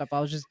and all this stuff. I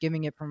was just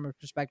giving it from a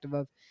perspective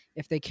of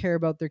if they care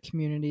about their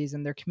communities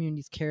and their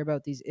communities care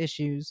about these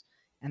issues,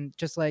 and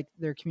just like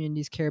their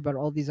communities care about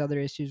all these other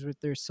issues with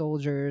their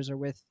soldiers or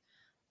with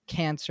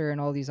cancer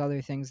and all these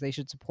other things, they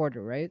should support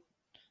it, right?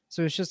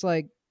 So it's just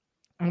like,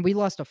 and we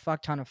lost a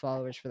fuck ton of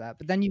followers for that.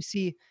 But then you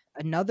see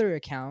another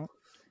account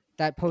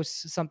that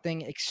posts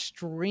something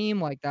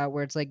extreme like that,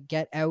 where it's like,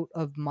 get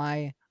off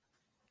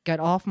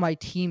my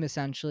team,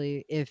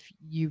 essentially, if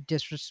you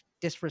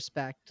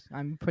disrespect,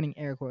 I'm putting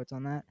air quotes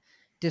on that,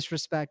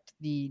 disrespect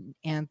the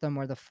anthem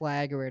or the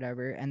flag or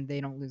whatever, and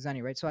they don't lose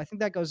any, right? So I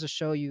think that goes to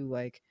show you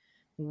like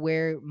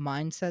where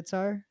mindsets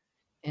are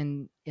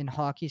in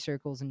hockey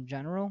circles in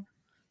general,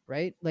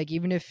 right? Like,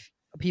 even if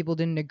people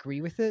didn't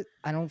agree with it,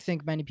 I don't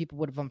think many people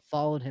would have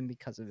unfollowed him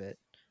because of it,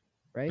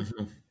 right?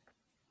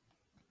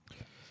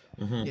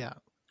 Yeah,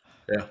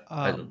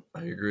 I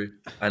agree,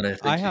 and I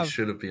think he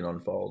should have been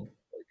unfollowed.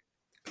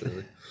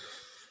 Clearly.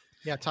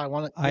 Yeah, Ty,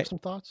 want to have some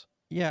thoughts?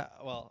 Yeah,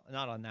 well,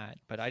 not on that,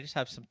 but I just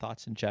have some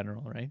thoughts in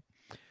general, right?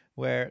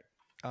 Where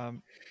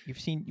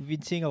you've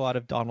been seeing a lot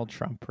of Donald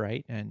Trump,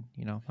 right? And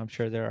I'm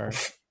sure there are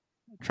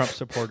Trump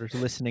supporters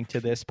listening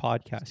to this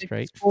podcast,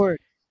 right?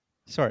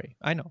 Sorry,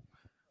 I know,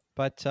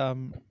 but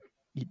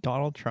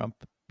Donald Trump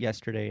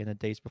yesterday and the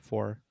days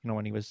before,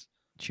 when he was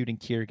shooting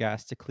tear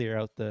gas to clear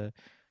out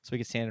so he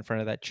could stand in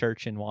front of that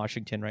church in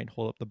Washington, right, and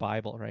hold up the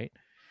Bible, right?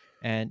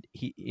 And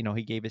he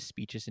gave his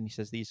speeches and he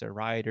says, these are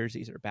rioters,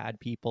 these are bad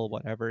people,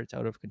 whatever, it's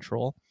out of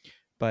control.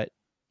 But,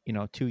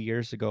 2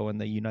 years ago in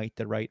the Unite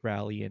the Right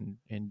rally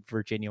in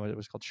Virginia, what it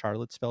was called,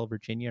 Charlottesville,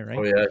 Virginia, right?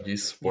 Oh yeah, you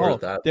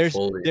supported that.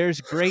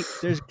 There's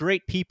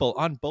great people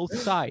on both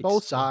sides.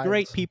 Both sides.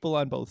 Great people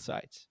on both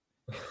sides.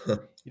 You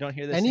don't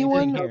hear this.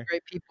 Anyone,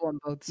 great people on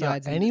both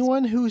sides. Yeah,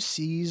 anyone who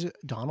sees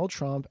Donald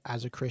Trump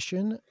as a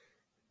Christian,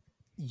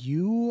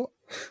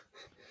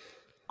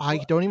 I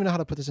don't even know how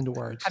to put this into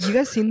words. Have you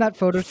guys seen that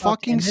Photoshop?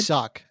 Fucking image?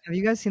 Suck. Have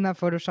you guys seen that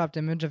Photoshopped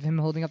image of him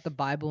holding up the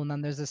Bible and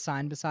then there's a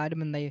sign beside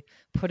him and they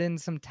put in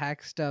some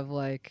text of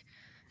like,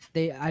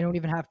 I don't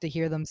even have to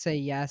hear them say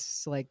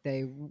yes, like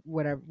they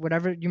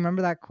whatever. You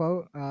remember that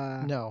quote?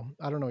 No,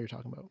 I don't know what you're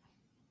talking about.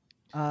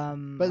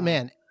 But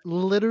man,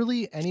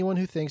 literally anyone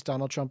who thinks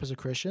Donald Trump is a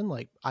Christian,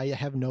 like, I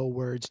have no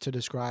words to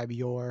describe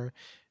your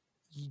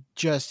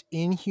just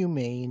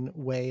inhumane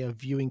way of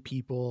viewing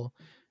people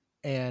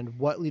and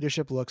what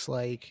leadership looks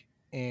like,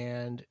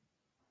 and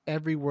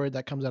every word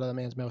that comes out of that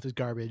man's mouth is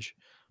garbage.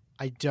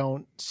 I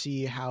don't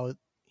see how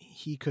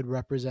he could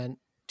represent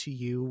to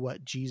you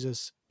what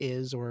Jesus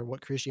is or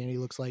what Christianity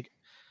looks like.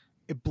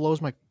 It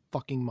blows my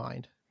fucking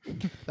mind.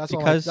 That's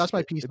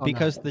my piece on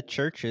because that. The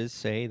churches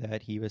say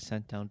that he was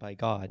sent down by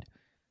God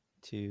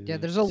to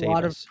there's a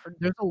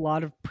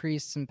lot of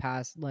priests and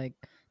past, like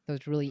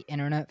those really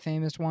internet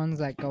famous ones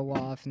that go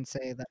off and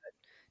say that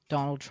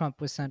Donald Trump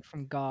was sent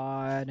from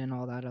God and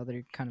all that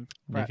other kind of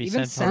crap.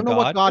 Even I don't know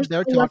what God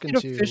they're talking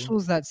to.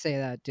 Officials that say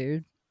that,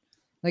 dude.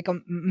 Like,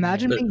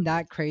 imagine being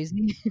that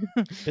crazy.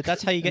 But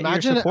that's how you get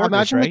your supporters,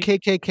 imagine right? the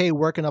KKK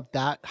working up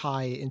that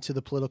high into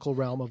the political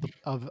realm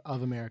of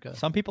America.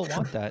 Some people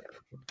want that.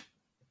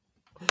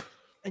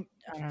 I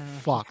don't know,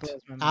 fucked.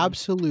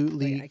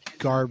 Absolutely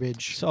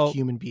garbage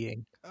human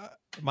being.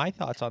 My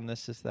thoughts on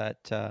this is that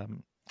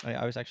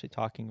I was actually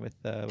talking with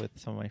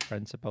some of my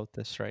friends about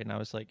this, right? And I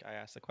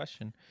asked the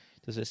question,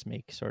 does this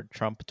make sort of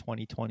Trump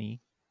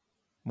 2020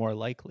 more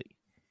likely?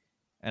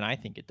 And I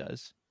think it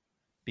does,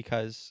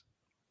 because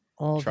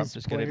Trump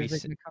is going to be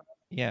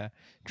Yeah,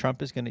 Trump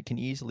can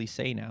easily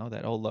say now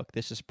that, oh look,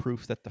 this is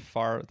proof that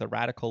the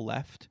radical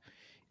left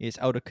is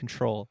out of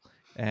control,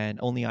 and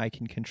only I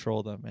can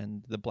control them,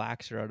 and the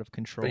blacks are out of But he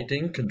control.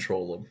 didn't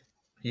control him.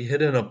 He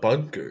hid in a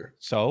bunker.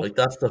 So, like,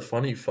 that's the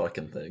funny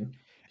fucking thing.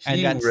 And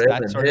He that's ran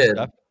that and sort of hid,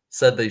 stuff.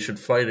 said they should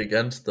fight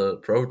against the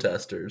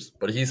protesters,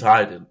 but he's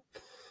hiding.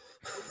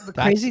 The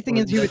That's crazy thing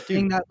what is he we was should do.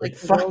 saying that Like,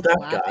 the fuck world's that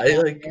laughing guy. at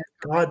Like, America.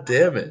 god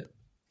damn it.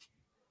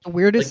 The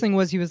weirdest like- thing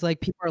was he was like,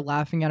 people are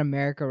laughing at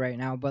America right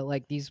now, but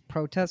like these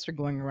protests are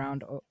going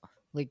around,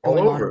 like All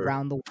going on over.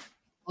 around the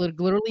world.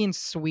 Literally in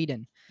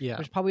Sweden. Yeah.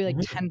 There's probably like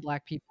Mhm. 10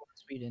 black people in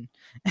Sweden.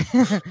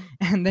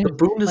 And then The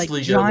Bundesliga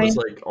was giant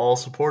like all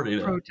supporting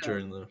it protest.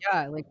 during the.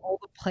 yeah, like all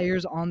the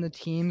players on the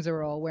teams, they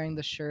were all wearing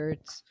the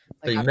shirts.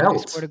 Like They after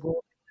knelt scored a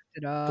goal, they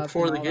lifted up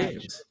before and the all that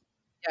games. shit.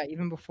 Yeah,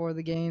 even before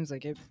the games,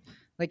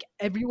 like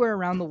everywhere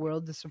around the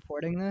world is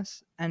supporting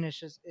this, and it's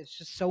just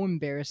so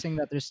embarrassing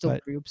that there's still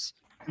But- groups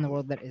in the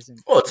world that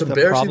isn't. Well, it's The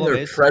embarrassing problem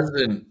their is-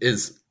 president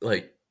is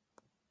like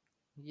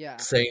Yeah,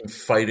 saying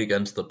fight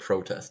against the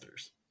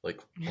protesters. Like,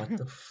 what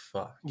the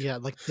fuck? Yeah,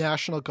 like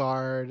National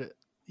Guard,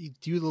 you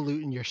do the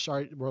loot and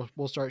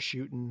we'll start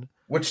shooting.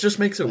 Which just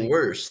makes it Like-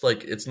 worse.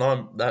 Like, it's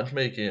not, that's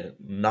making it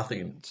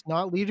nothing. It's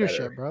not leadership,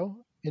 Better.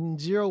 bro. In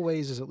zero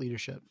ways is it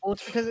leadership. well,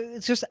 it's because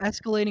it's just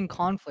escalating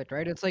conflict,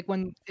 right? It's like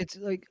when it's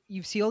like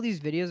you see all these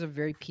videos of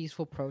very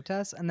peaceful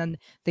protests, and then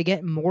they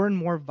get more and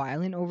more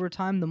violent over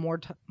time. The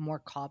more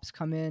cops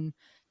come in,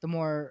 the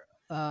more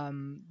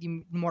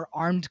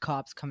armed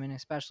cops come in,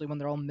 especially when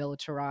they're all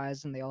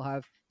militarized and they all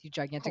have these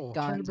gigantic Oh,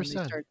 guns, and they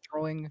 100%. start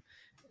throwing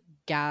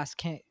gas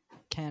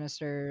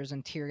canisters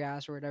and tear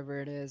gas or whatever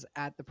it is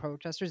at the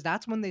protesters.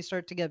 That's when they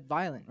start to get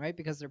violent, right?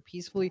 Because they're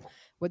peacefully.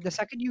 With the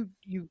second you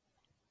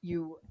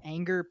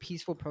anger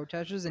peaceful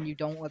protesters and you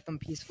don't let them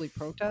peacefully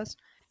protest,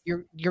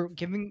 you're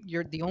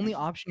the only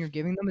option you're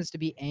giving them is to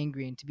be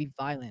angry and to be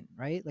violent,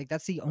 right? Like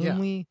that's the Yeah.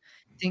 only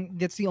thing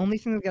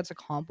that gets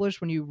accomplished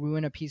when you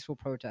ruin a peaceful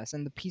protest.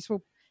 And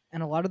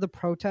a lot of the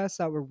protests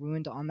that were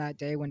ruined on that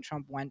day when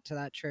Trump went to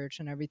that church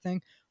and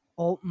everything,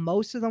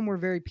 most of them were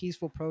very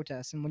peaceful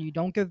protests. And when you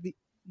don't give the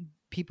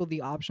people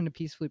the option to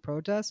peacefully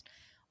protest,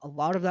 a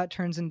lot of that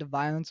turns into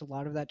violence, a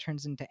lot of that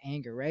turns into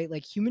anger, right?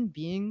 Like human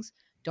beings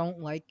don't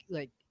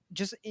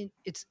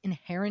it's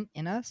inherent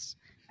in us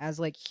as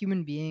like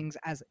human beings,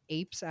 as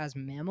apes, as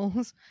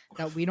mammals,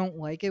 that we don't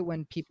like it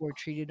when people are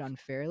treated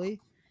unfairly.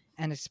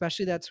 And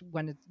especially that's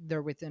when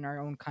they're within our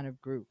own kind of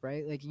group,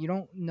 right? Like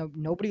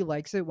nobody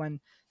likes it when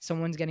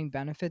someone's getting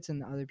benefits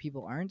and the other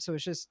people aren't. So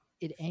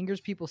it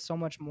angers people so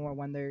much more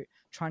when they're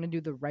trying to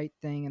do the right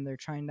thing and they're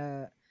trying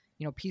to,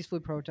 peacefully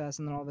protest,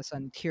 and then all of a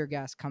sudden tear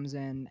gas comes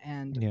in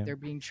and Yeah. they're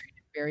being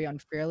treated very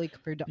unfairly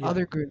compared to Yeah.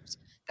 other groups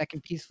that can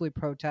peacefully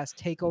protest,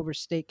 take over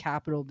state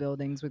capitol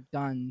buildings with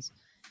guns,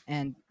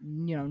 and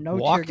no tear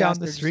Walk gas. down the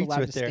They're just streets allowed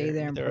with to stay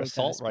there and their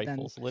assault protest, but then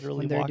rifles. Literally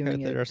when they're walk out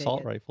doing their it, they assault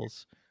get-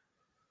 rifles.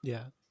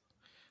 Yeah.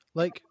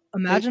 Like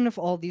Imagine if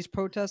all these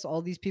protests,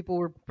 all these people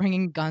were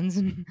bringing guns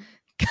and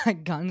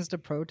guns to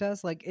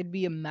protest. Like it'd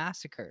be a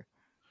massacre.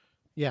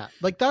 Yeah,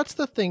 like that's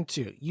the thing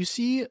too. You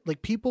see,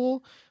 like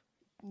people,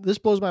 this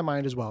blows my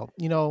mind as well.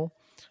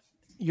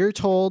 You're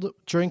told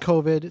during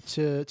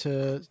COVID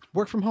to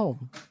work from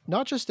home,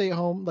 not just stay at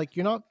home. Like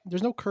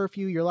there's no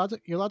curfew. You're allowed to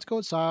go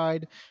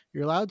outside.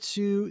 You're allowed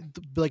to,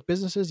 like,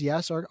 businesses,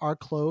 yes, are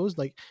closed,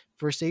 like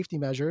for safety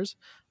measures.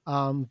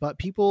 But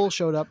people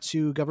showed up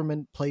to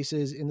government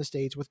places in the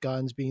States with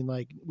guns, being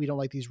like, we don't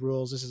like these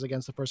rules. This is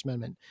against the First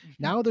Amendment.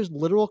 Now there's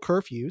literal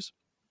curfews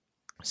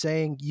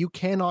saying you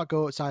cannot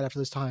go outside after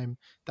this time.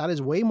 That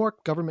is way more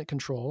government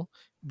control.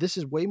 This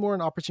is way more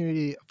an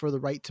opportunity for the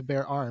right to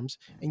bear arms,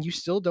 and you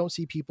still don't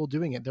see people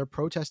doing it. They're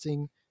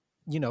protesting,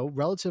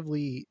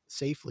 relatively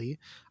safely.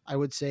 I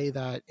would say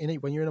that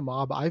when you're in a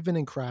mob, I've been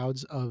in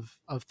crowds of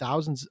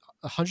thousands,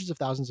 hundreds of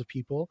thousands of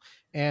people,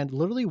 and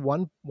literally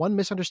one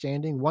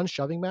misunderstanding, one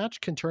shoving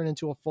match can turn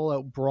into a full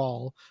out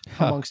brawl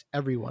amongst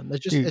everyone.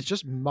 It's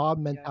just mob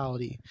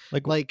mentality.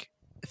 Like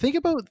think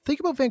about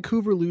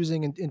Vancouver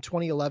losing in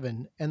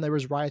 2011, and there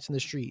was riots in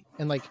the street,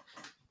 and like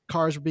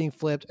cars were being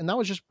flipped, and that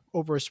was just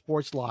over a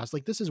sports loss.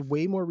 Like this is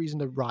way more reason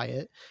to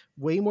riot.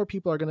 Way more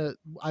people are gonna.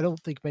 I don't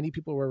think many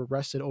people were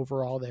arrested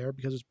overall there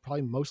because it's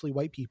probably mostly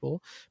white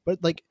people.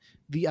 But like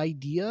the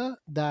idea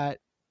that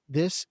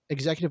this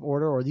executive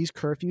order or these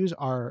curfews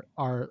are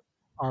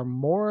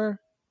more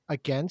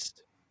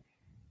against,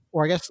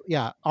 or I guess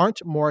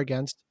aren't more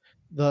against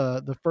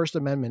the First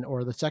Amendment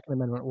or the Second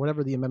Amendment or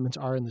whatever the amendments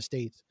are in the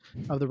states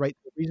of the right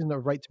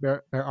to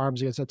bear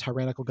arms against a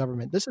tyrannical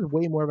government. This is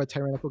way more of a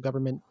tyrannical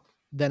government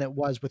than it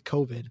was with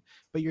COVID,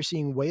 but you're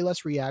seeing way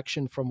less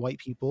reaction from white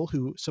people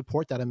who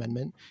support that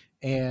amendment.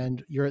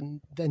 And you're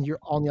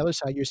on the other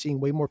side, you're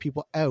seeing way more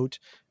people out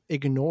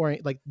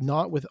ignoring, like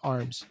not with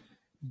arms,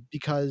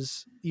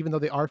 because even though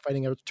they are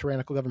fighting a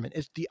tyrannical government,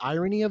 it's the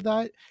irony of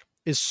that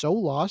is so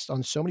lost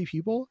on so many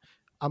people.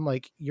 I'm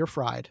like, you're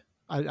fried.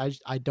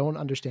 I don't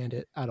understand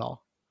it at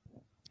all.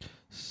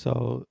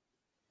 So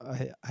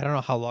I don't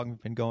know how long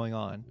we've been going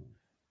on.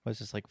 Was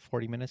this like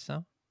 40 minutes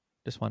now?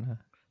 Just want to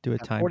do a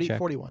time check.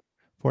 41.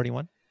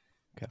 41.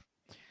 Okay.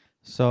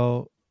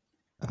 So,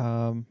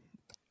 what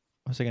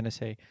was I going to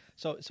say?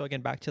 So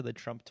again, back to the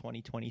Trump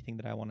 2020 thing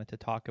that I wanted to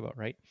talk about,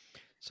 right?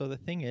 So the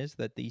thing is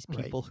that these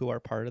people who are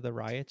part of the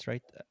riots,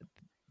 right?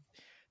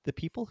 The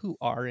people who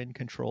are in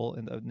control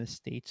in the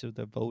states of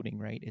the voting,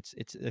 right?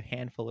 It's a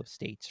handful of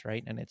states,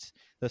 right? And it's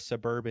the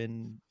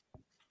suburban,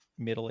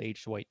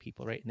 middle-aged white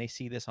people, right? And they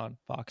see this on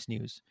Fox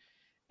News,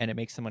 and it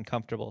makes them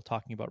uncomfortable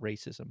talking about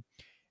racism.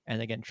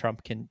 And again,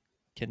 Trump can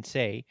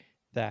say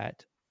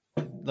that,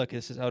 look,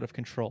 this is out of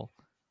control.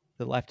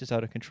 The left is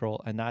out of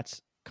control, and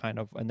that's kind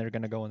of, and they're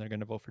going to go and they're going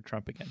to vote for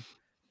Trump again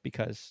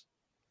because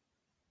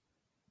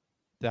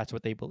that's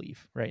what they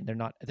believe, right?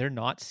 And they're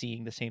not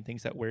seeing the same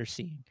things that we're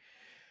seeing.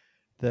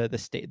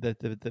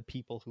 The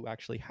people who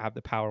actually have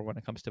the power when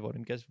it comes to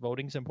voting, because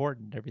voting's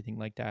important, everything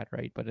like that,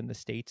 right? But in the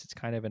States, it's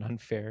kind of an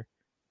unfair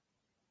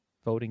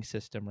voting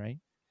system, right?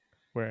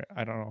 Where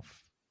I don't know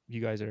if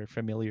you guys are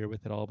familiar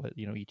with it all, but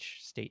each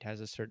state has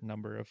a certain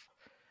number of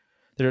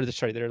there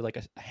are like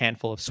a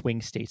handful of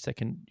swing states that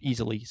can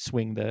easily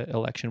swing the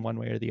election one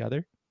way or the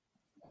other.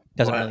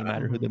 Doesn't really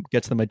matter who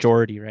gets the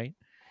majority, right?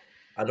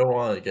 I don't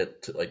want to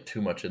get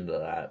too much into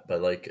that,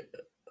 but like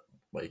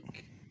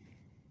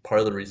part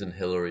of the reason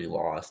Hillary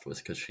lost was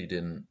because she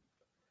didn't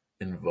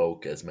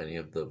invoke as many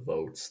of the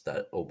votes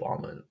that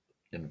Obama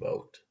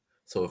invoked.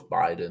 So if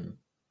Biden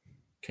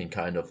can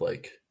kind of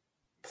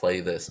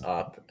play this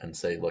up and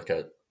say, look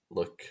at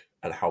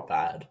how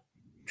bad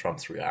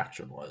Trump's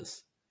reaction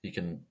was, he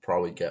can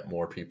probably get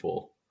more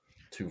people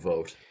to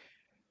vote.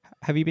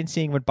 Have you been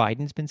seeing what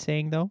Biden's been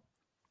saying though?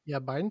 Yeah,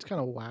 Biden's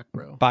kind of whack,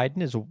 bro.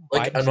 Biden's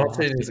I'm not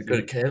saying he's a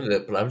good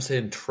candidate, but I'm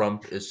saying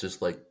Trump is just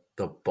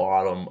the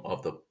bottom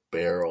of the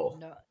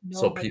barrel.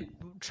 No,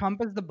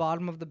 Trump is the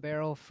bottom of the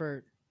barrel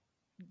for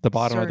the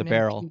bottom of the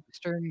barrel.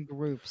 Certain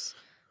groups,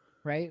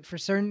 right?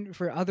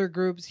 For other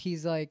groups,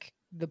 he's like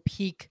the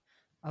peak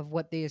of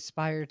what they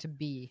aspire to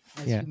be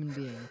as human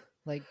beings.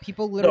 Like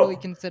people literally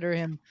consider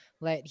him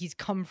like he's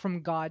come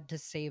from God to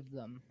save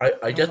them.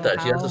 I get that.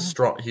 He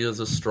has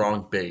a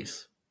strong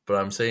base, but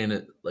I'm saying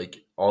it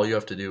all you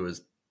have to do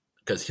is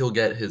because he'll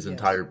get his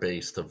entire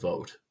base to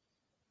vote.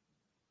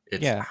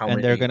 It's how and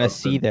many they're going to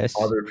see this.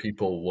 Other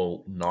people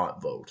will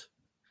not vote.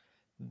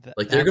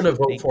 They're going to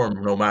vote for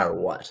him no matter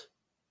what.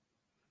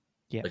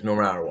 Yeah. No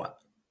matter what,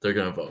 they're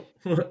going to vote,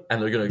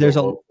 and they're going to go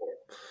vote for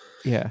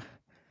him. Yeah,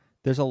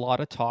 there's a lot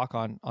of talk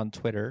on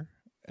Twitter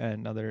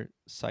and other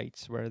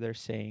sites where they're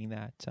saying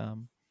that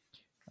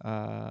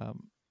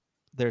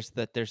there's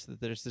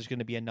going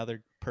to be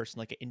another person,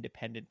 like an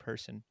independent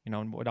person,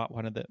 not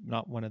one of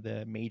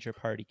the major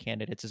party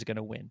candidates is going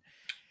to win,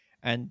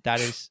 and that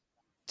is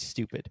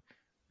stupid,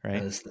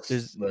 right?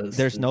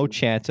 There's no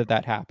chance of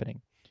that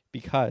happening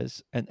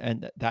because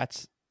and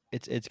that's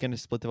it's going to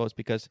split the votes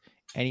because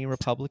any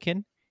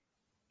Republican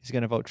is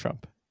going to vote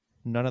Trump.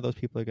 None of those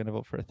people are going to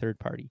vote for a third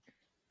party.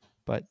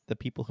 But the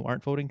people who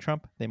aren't voting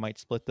Trump, they might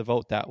split the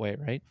vote that way,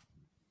 right?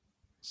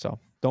 So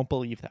don't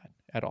believe that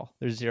at all.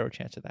 There's zero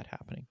chance of that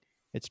happening.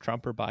 It's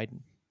Trump or Biden.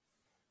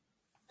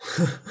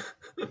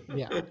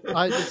 Yeah,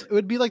 it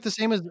would be the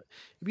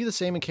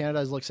same in Canada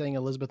as saying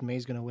Elizabeth May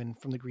is going to win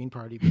from the Green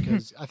Party,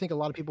 because I think a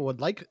lot of people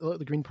would like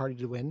the Green Party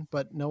to win,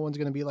 but no one's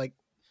going to be like,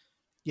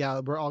 yeah,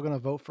 we're all going to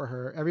vote for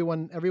her.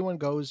 Everyone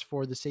goes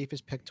for the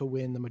safest pick to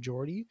win the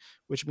majority,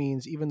 which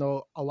means even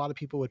though a lot of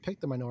people would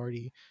pick the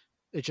minority,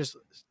 it just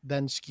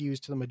then skews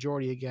to the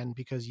majority again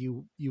because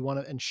you want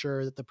to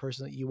ensure that the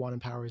person that you want in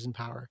power is in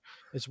power.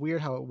 It's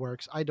weird how it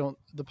works.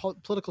 The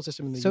political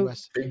system in the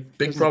U.S.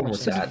 Big problem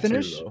with that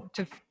too,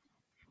 though.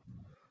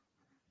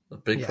 The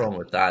big problem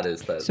with that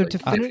is that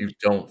if you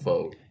don't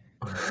vote,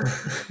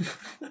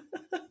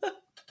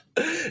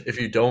 if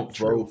you don't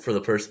vote for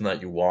the person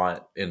that you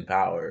want in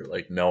power,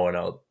 no one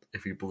else,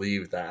 if you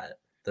believe that,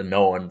 then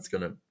no one's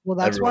gonna. Well,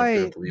 that's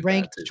why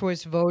ranked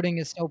choice voting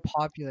is so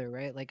popular,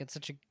 right? It's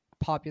such a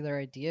popular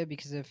idea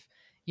because if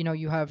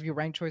you have your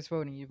ranked choice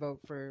voting, you vote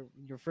for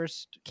your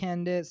first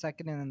candidate,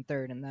 second, and then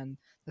third, and then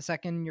the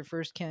second your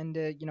first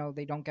candidate,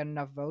 they don't get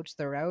enough votes,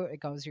 they're out, it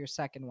goes to your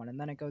second one, and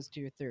then it goes to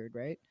your third,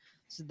 right?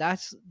 So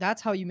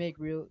that's how you make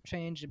real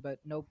change. But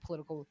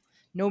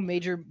no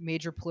major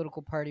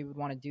political party would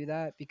want to do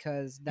that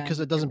because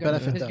it doesn't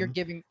benefit them. You're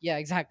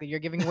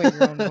giving away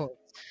your own votes.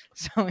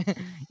 So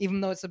even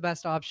though it's the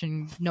best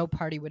option, no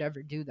party would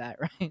ever do that,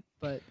 right?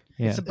 But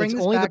it's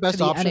only the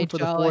best option for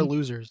the four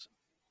losers.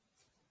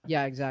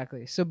 Yeah,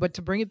 exactly. So, but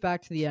to bring it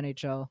back to the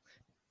NHL,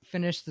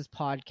 finish this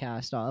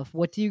podcast off,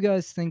 what do you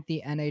guys think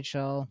the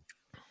NHL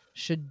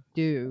should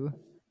do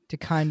to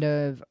kind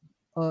of,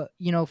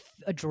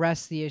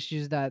 address the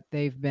issues that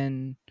they've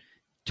been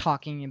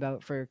talking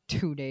about for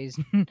 2 days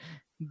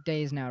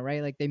now,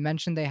 right? They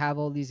mentioned they have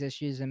all these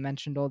issues and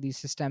mentioned all these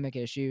systemic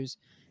issues.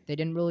 They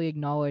didn't really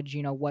acknowledge,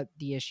 what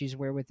the issues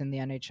were within the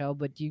NHL.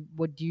 But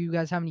do you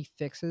guys have any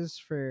fixes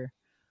for,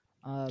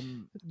 what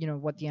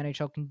the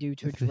NHL can do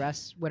to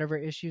address whatever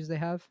issues they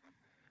have?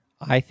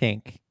 I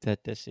think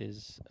that this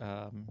is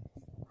well,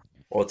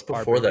 it's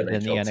before that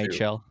in the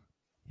NHL.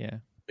 Yeah,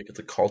 it's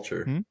a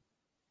culture.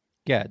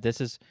 Yeah, this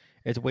is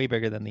It's way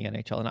bigger than the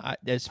NHL. And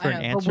as for I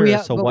an know, answer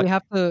as to what, we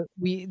have to.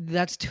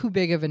 That's too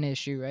big of an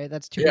issue, right?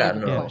 That's too Yeah,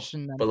 big of a no.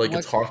 question. Then. But like What-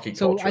 it's hockey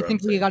so culture. I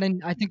think I'm we saying. got to.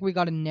 I think we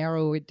got to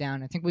narrow it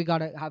down. I think we got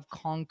to have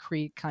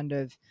concrete kind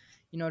of,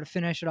 to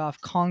finish it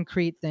off,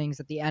 concrete things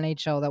that the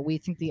NHL that we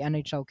think the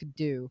NHL could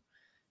do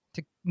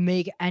to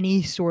make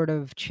any sort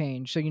of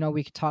change. So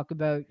we could talk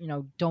about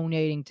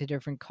donating to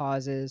different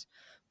causes,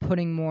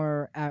 putting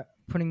more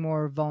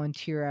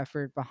volunteer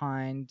effort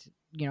behind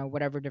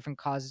whatever different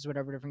causes,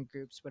 whatever different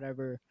groups,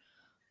 whatever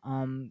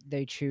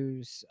they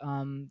choose.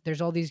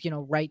 There's all these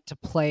right to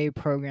play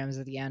programs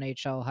that the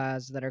NHL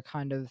has that are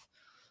kind of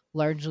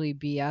largely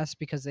BS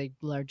because they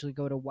largely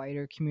go to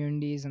whiter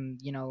communities,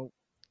 and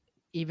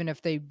even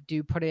if they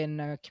do put it in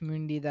a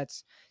community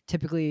that's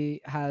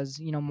typically has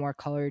more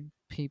colored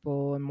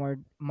people and more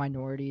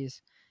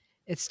minorities,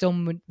 it's still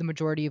the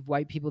majority of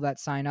white people that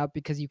sign up,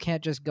 because you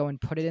can't just go and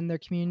put it in their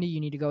community.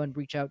 You need to go and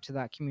reach out to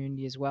that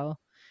community as well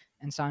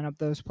and sign up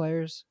those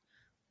players.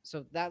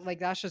 So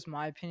that's just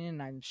my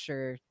opinion. I'm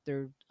sure there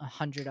are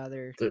 100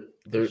 other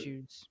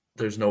issues.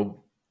 There's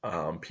no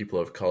people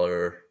of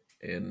color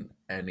in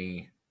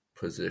any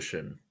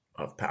position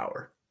of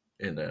power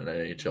in an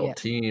NHL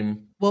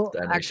team. Well, the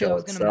NHL actually, I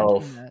was going to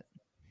mention that.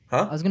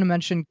 Huh? I was going to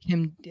mention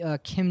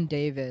Kim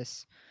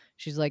Davis.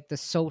 She's like the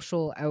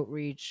social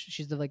outreach.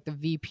 She's the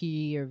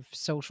VP of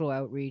social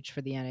outreach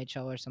for the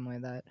NHL or something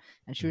like that.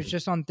 And she was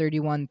just on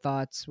 31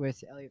 Thoughts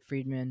with Elliot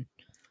Friedman.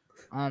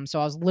 So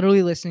I was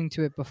literally listening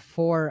to it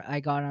before I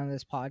got on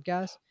this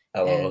podcast.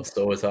 Oh,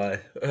 so was I.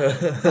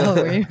 Oh,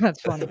 were you?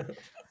 That's funny.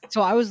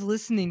 So I was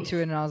listening to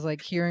it and I was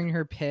like hearing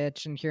her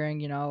pitch and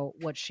hearing,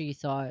 what she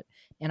thought.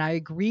 And I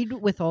agreed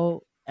with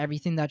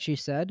everything that she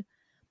said.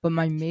 But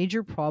my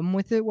major problem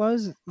with it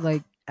was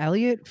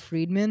Elliot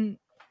Friedman,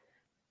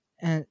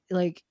 and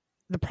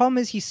the problem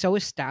is he's so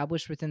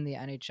established within the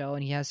NHL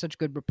and he has such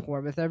good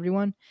rapport with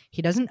everyone.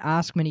 He doesn't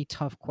ask many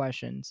tough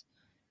questions.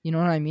 You know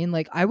what I mean?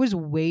 I was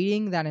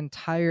waiting that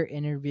entire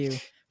interview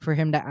for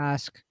him to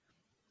ask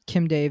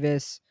Kim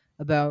Davis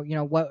about,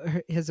 what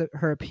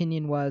her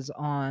opinion was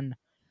on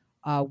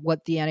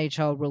what the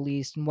NHL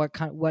released and what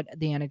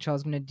the NHL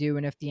is going to do,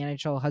 and if the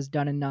NHL has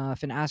done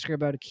enough, and ask her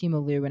about Akim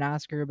Aliu and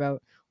ask her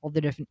about all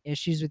the different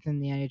issues within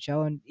the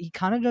NHL. And he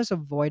kind of just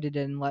avoided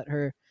it and let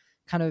her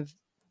kind of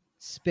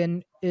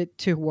spin it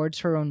towards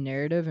her own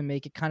narrative and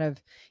make it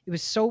it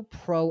was so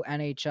pro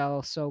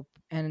NHL. So,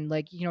 and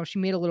she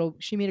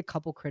made a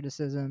couple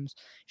criticisms.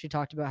 She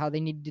talked about how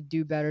they needed to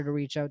do better to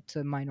reach out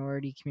to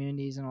minority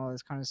communities and all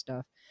this kind of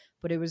stuff.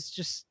 But it was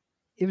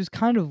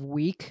kind of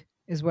weak,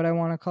 is what I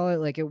want to call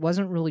it. It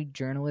wasn't really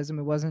journalism.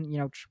 It wasn't,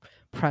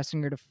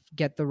 pressing her to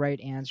get the right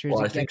answers.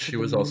 Well, I think she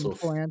was also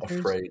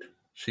afraid.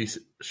 She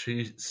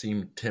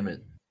seemed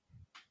timid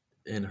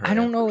in her. I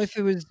don't know if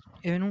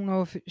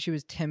she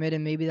was timid,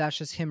 and maybe that's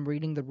just him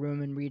reading the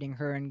room and reading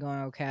her and going,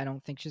 okay, I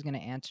don't think she's going to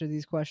answer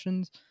these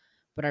questions.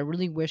 But I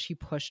really wish he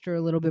pushed her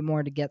a little bit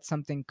more to get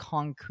something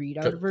concrete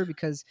out of her,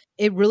 because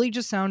it really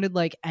just sounded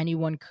like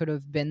anyone could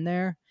have been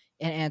there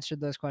and answered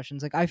those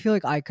questions. I feel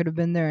like I could have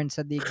been there and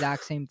said the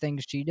exact same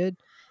things she did,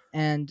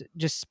 and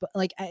just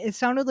it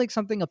sounded like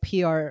something a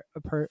PR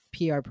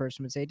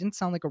person would say. It didn't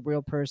sound like a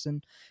real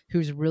person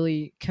who's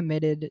really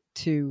committed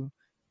to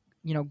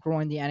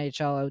growing the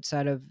NHL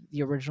outside of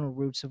the original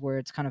roots of where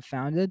it's kind of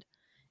founded.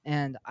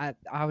 And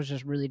I was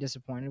just really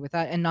disappointed with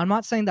that. And I'm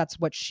not saying that's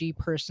what she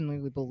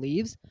personally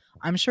believes.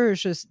 I'm sure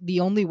it's just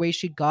the only way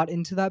she got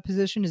into that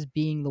position is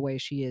being the way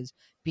she is,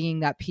 being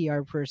that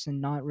PR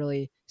person, not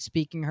really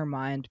speaking her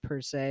mind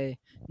per se,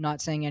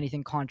 not saying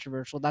anything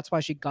controversial. That's why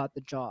she got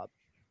the job,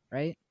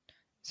 right?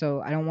 So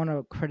I don't want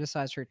to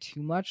criticize her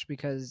too much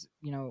because,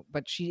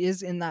 but she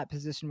is in that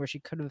position where she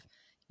could have,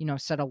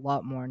 said a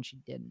lot more and she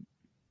didn't.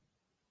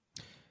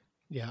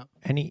 Yeah.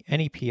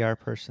 Any PR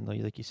person though,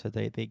 like you said,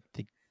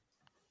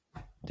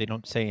 they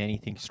don't say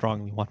anything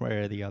strongly one way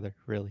or the other,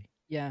 really.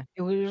 Yeah,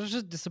 it was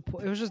just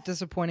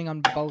disappointing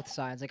on both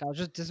sides. I was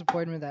just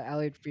disappointed that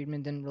Elliot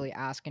Friedman didn't really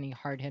ask any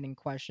hard-hitting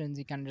questions.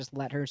 He kind of just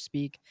let her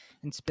speak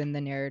and spin the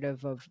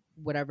narrative of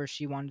whatever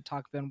she wanted to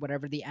talk about and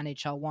whatever the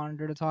NHL wanted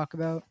her to talk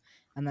about.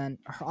 And then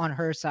on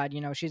her side,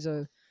 she's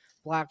a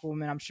Black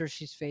woman. I'm sure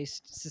she's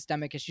faced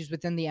systemic issues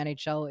within the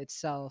NHL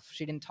itself.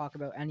 She didn't talk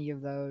about any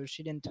of those.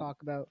 She didn't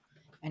talk about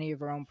any of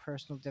her own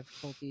personal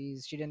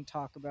difficulties. She didn't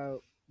talk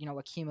about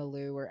Akim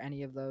Aliu or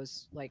any of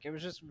those. It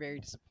was just very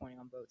disappointing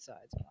on both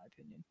sides, in my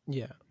opinion.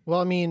 Yeah. Well,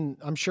 I mean,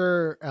 I'm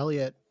sure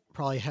Elliot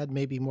probably had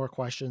maybe more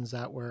questions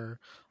that were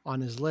on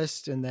his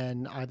list, and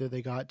then either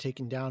they got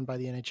taken down by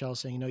the NHL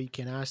saying, you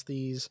can't ask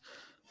these.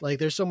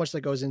 There's so much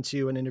that goes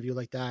into an interview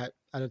like that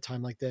at a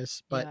time like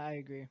this. But yeah, I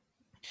agree.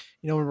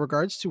 In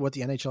regards to what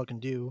the NHL can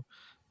do,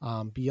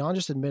 beyond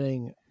just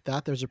admitting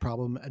that there's a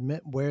problem,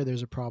 admit where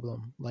there's a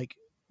problem.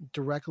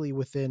 Directly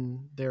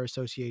within their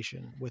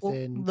association,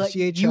 within the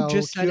CHL,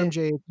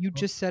 QMJ. You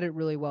just said it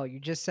really well. You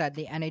just said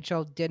the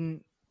NHL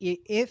didn't.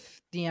 If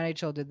the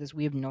NHL did this,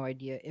 we have no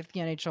idea. If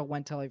the NHL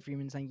went to Elliot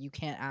Friedman saying you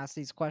can't ask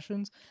these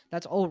questions,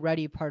 that's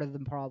already part of the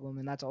problem,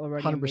 and that's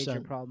already 100%. A major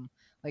problem.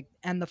 Like,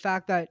 and the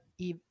fact that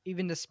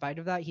even despite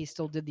of that, he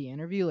still did the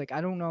interview. Like,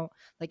 I don't know.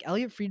 Like,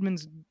 Elliot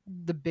Friedman's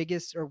the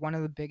biggest or one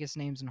of the biggest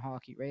names in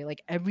hockey, right?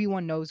 Like,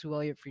 everyone knows who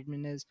Elliot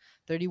Friedman is.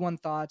 31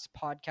 Thoughts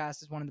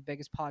podcast is one of the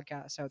biggest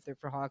podcasts out there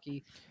for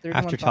hockey.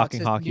 31 After Thoughts, Talking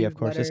his Hockey, of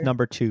course, it's newsletter-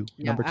 number two.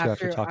 Yeah, Number two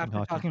after Talking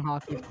Hockey. Talking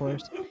Hockey, of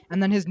course.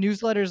 And then his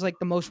newsletter is like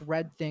the most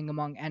read thing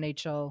among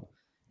NHL,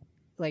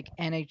 like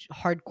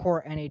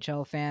hardcore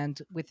NHL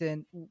fans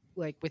within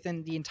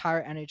the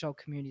entire NHL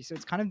community. So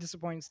it's kind of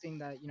disappointing seeing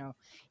that,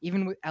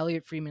 even with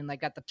Elliot Friedman,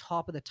 like at the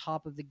top of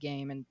the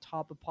game and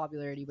top of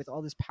popularity with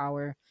all this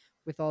power,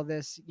 with all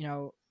this,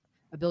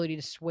 ability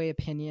to sway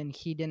opinion,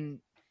 he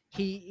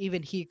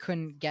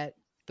couldn't get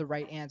the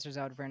right answers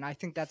out of her. And I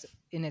think that's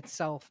in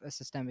itself a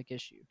systemic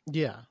issue.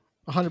 Yeah,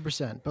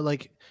 100%. But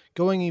like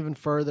going even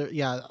further,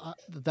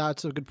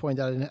 that's a good point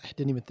that I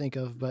didn't even think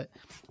of. But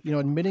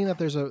admitting that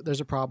there's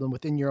a problem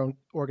within your own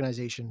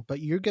organization, but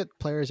you get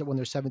players that when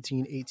they're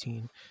 17,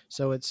 18,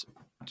 so it's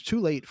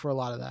too late for a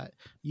lot of that.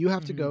 You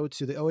have to go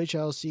to the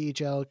OHL,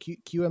 CHL,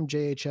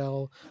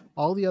 QMJHL,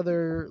 all the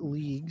other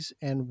leagues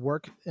and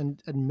work and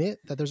admit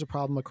that there's a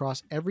problem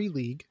across every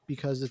league,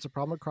 because it's a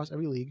problem across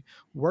every league.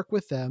 Work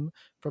with them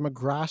from a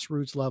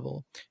grassroots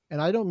level.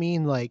 And I don't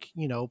mean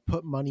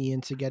put money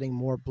into getting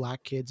more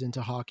black kids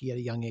into hockey at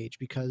a young age,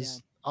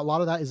 because a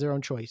lot of that is their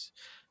own choice.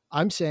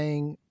 I'm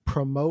saying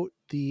promote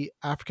the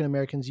African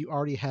Americans you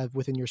already have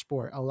within your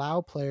sport.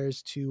 Allow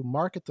players to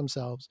market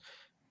themselves,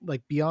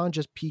 like beyond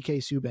just PK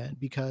Subban,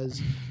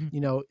 because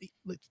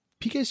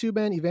PK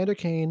Subban, Evander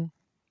Kane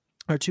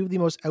are two of the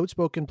most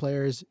outspoken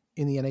players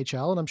in the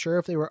NHL, and I'm sure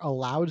if they were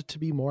allowed to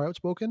be more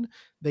outspoken,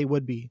 they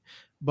would be.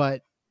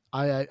 But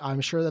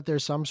I'm sure that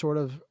there's some sort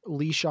of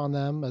leash on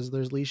them, as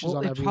there's leashes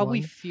on everyone.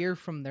 Probably fear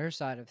from their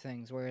side of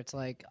things, where it's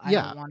like, I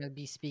don't want to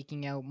be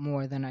speaking out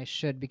more than I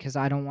should because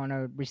I don't want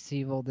to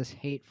receive all this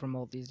hate from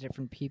all these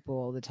different people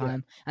all the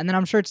time. Yeah. And then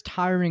I'm sure it's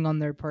tiring on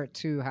their part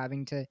too,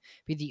 having to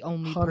be the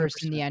only 100%.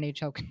 Person the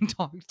NHL can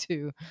talk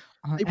to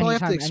they probably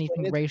have to explain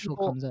anything racial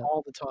comes up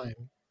all the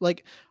time.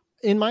 Like,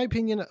 in my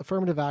opinion,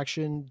 affirmative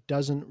action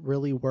doesn't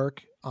really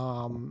work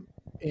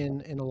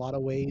in a lot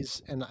of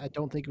ways, and I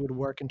don't think it would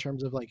work in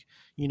terms of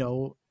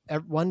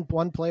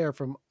one player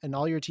from and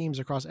all your teams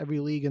across every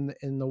league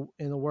in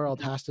the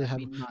world has to have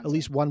at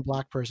least one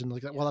black person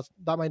like that. Well,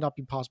 that might not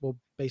be possible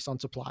based on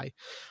supply,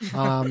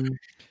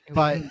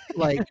 but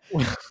like.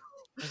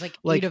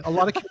 Like a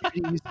lot of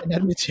communities in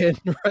Edmonton,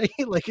 right?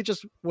 Like it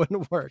just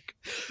wouldn't work.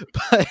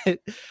 But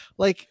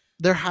like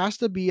there has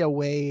to be a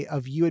way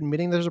of you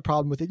admitting there's a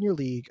problem within your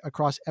league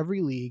across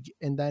every league,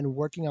 and then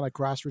working on a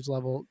grassroots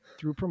level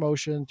through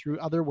promotion, through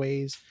other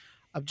ways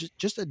of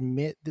just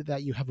admit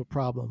that you have a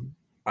problem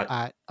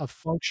at a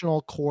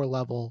functional core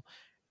level,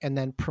 and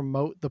then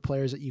promote the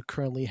players that you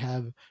currently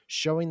have,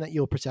 showing that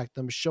you'll protect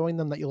them, showing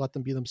them that you'll let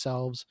them be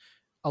themselves,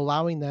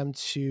 allowing them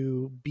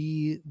to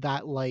be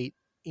that light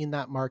in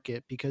that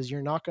market, because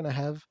you're not going to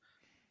have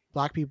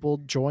black people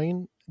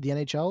join the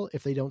NHL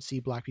if they don't see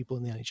black people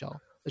in the NHL.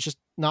 It's just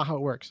not how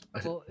it works.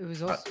 Well, it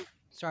was also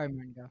sorry,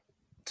 Martin,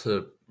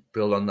 to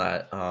build on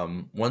that.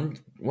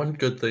 One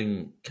good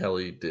thing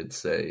Kelly did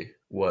say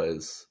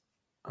was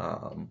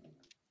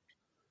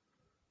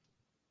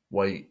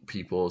white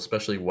people,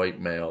 especially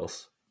white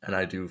males, and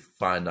I do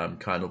find I'm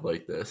kind of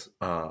like this.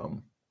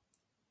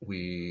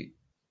 We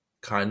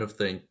kind of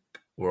think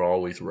we're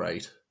always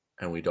right,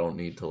 and we don't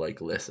need to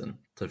listen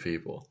to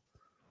people.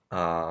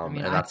 And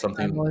that's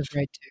something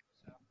right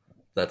too,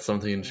 that's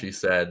something she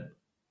said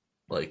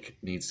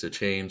needs to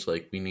change.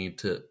 We need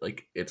to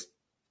it's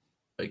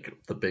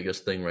the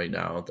biggest thing right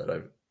now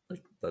that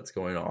that's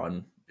going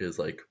on is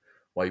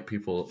white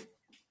people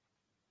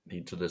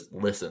need to just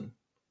listen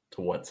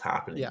to what's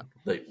happening. Yeah.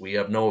 We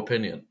have no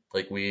opinion.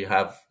 We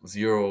have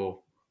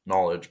zero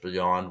knowledge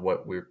beyond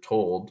what we're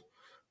told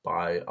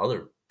by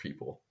other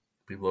people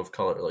of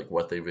color,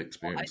 what they've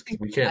experienced. Well,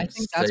 we can't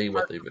say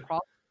what they've been.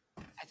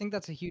 I think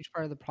that's a huge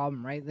part of the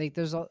problem, right?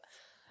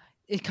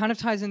 It kind of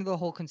ties into the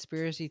whole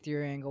conspiracy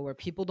theory angle where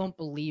people don't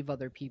believe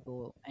other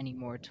people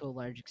anymore to a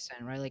large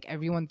extent, right?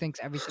 Everyone thinks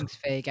everything's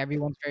fake.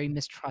 Everyone's very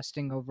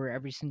mistrusting over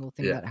every single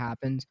thing that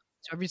happens.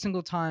 So every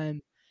single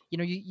time,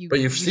 But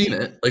you've seen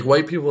it.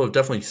 White people have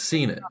definitely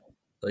seen it.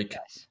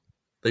 Yes.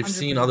 They've 100%.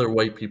 Seen other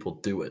white people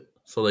do it,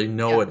 so they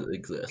know it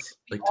exists.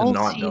 To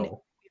not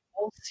know. We've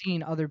all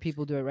seen other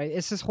people do it, right?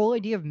 It's this whole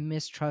idea of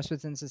mistrust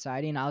within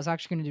society, and I was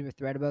actually going to do a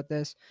thread about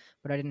this,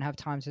 but I didn't have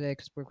time today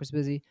because work was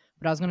busy.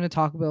 But I was going to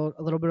talk about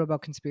a little bit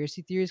about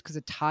conspiracy theories because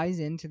it ties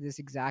into this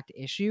exact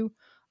issue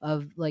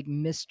of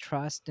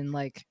mistrust and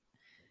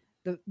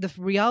the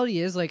reality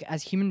is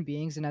as human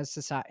beings and as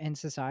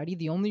society,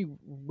 the only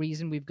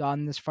reason we've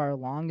gotten this far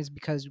along is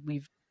because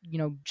we've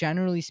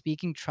generally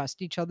speaking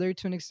trust each other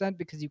to an extent,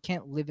 because you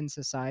can't live in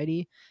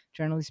society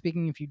generally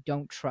speaking if you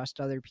don't trust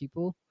other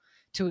people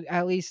to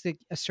at least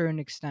a certain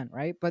extent,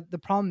 right? But the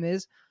problem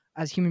is,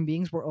 as human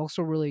beings, we're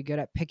also really good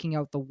at picking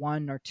out the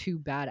one or two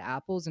bad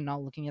apples and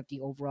not looking at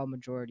the overall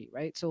majority,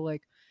 right? So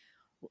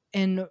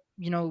And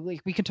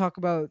like we can talk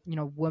about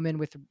women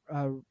with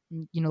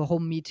the whole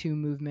Me Too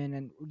movement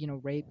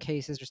and rape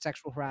cases or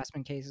sexual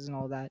harassment cases and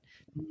all that.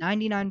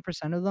 99%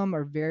 of them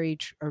are very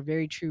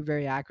true,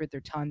 very accurate.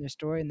 They're telling their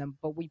story, and then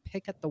but we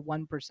pick at the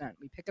 1%.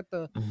 We pick at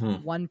the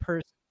one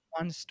person,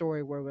 one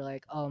story where we're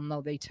like, oh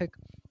no, they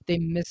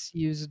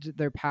misused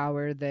their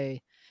power,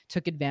 they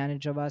took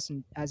advantage of us.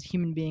 And as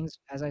human beings,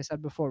 as I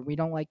said before, we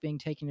don't like being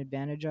taken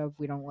advantage of.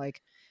 We don't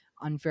like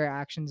unfair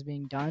actions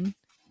being done.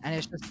 And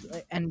it's just,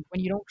 and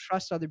when you don't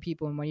trust other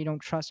people and when you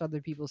don't trust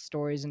other people's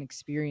stories and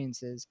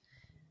experiences,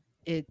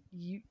 it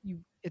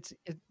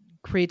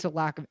creates a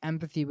lack of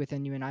empathy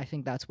within you. And I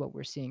think that's what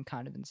we're seeing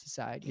kind of in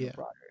society.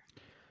 Broader.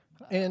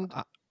 And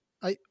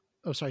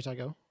sorry,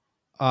 Tygo.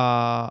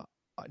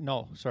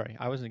 No, sorry,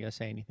 I wasn't gonna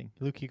say anything.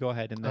 Luke, you go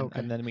ahead,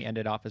 and then we end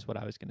it off as what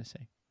I was gonna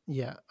say.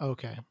 Yeah.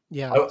 Okay.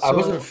 Yeah. I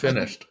wasn't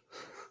finished,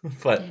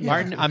 but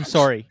Martin, I'm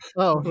sorry.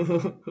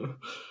 Oh.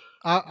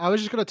 I was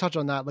just going to touch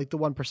on that, like the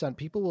 1%.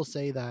 People will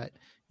say that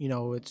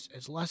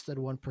it's less than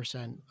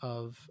 1%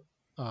 of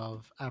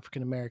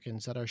African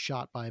Americans that are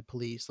shot by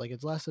police. Like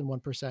it's less than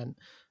 1%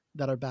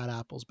 that are bad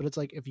apples. But it's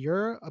like if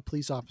you're a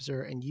police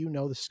officer and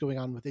this is going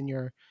on within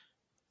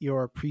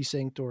your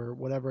precinct or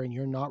whatever, and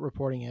you're not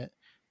reporting it,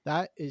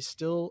 that is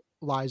still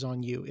lies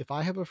on you. If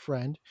I have a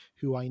friend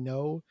who I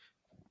know,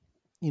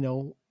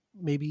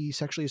 maybe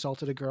sexually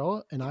assaulted a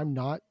girl, and I'm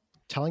not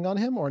telling on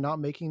him or not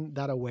making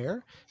that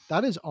aware,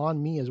 that is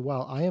on me as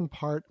well. I am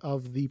part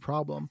of the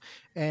problem.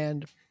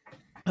 And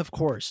of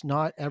course,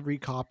 not every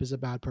cop is a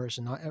bad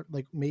person. Not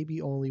like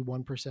maybe only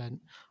 1%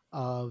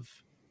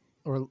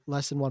 or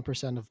less than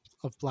 1%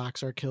 of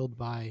blacks are killed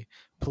by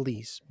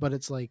police. But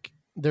it's like,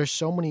 there's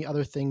so many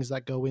other things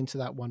that go into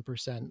that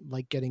 1%,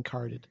 like getting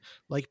carded,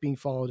 like being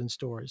followed in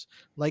stores,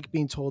 like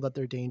being told that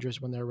they're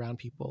dangerous when they're around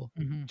people,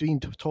 being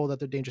told that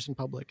they're dangerous in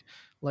public.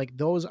 Like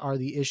those are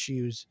the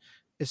issues.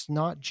 It's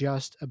not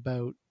just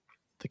about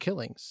the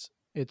killings.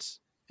 It's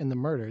in the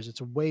murders.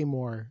 It's way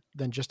more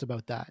than just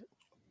about that.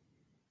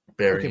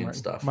 Burying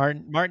stuff.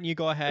 Martin, you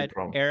go ahead.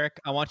 Eric,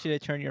 I want you to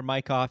turn your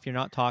mic off. You're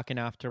not talking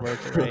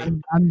afterwards, right?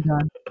 I'm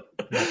done.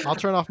 I'll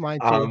turn off mine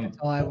too.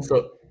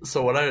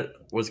 So what I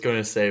was going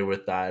to say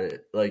with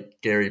that,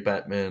 like Gary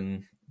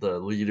Bettman, the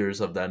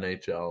leaders of the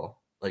NHL,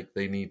 like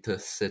they need to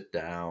sit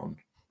down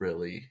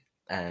really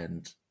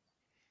and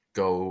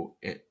go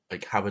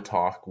like have a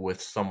talk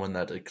with someone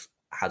that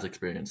has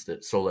experienced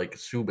it. So like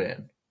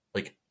Subban,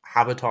 like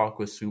have a talk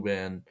with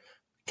Subban,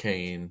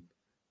 Kane,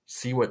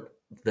 see what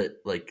that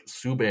like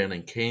Subban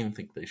and Kane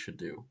think they should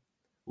do.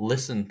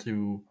 Listen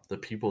to the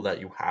people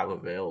that you have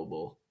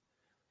available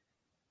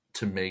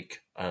to make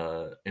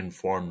an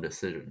informed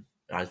decision.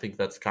 I think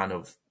that's kind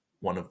of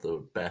one of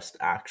the best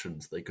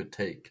actions they could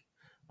take.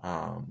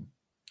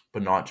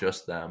 But not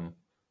just them,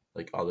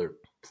 like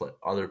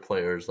other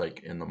players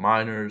like in the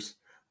minors,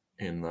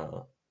 in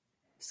the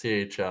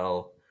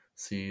CHL,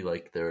 see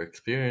like their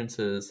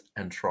experiences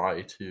and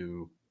try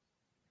to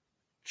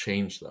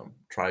change them,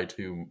 try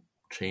to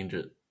change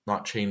it,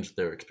 not change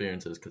their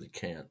experiences because you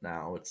can't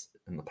now, it's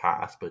in the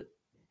past, but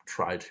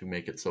try to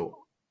make it so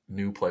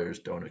new players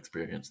don't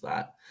experience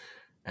that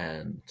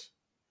and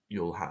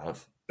you'll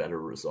have better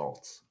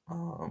results.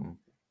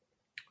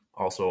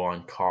 Also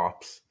on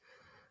cops,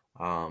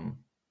 I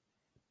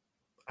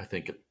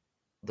think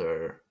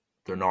they're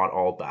not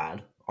all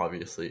bad,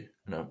 obviously,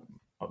 and a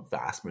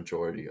vast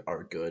majority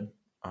are good.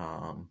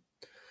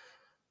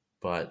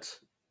 But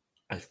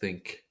I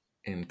think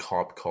in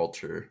cop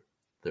culture,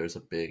 there's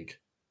a big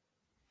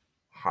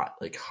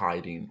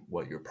hiding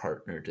what your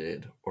partner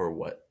did or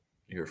what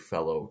your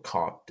fellow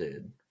cop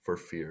did for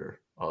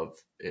fear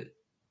of it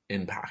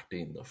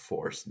impacting the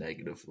force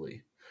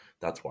negatively.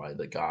 That's why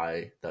the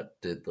guy that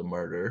did the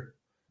murder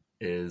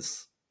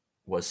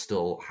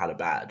still had a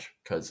badge,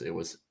 because it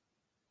was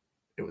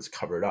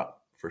covered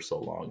up for so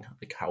long,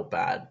 like how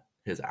bad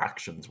his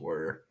actions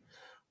were,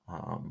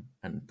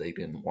 and they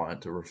didn't want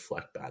it to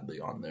reflect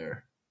badly on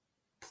their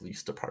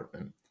police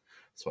department.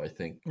 So I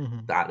think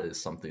that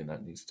is something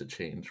that needs to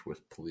change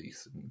with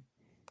police and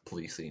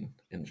policing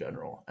in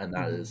general, and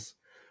that is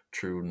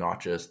true not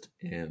just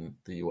in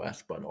the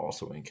US but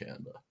also in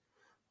Canada.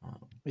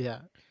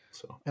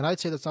 And I'd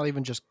say that's not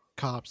even just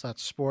cops.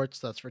 That's sports.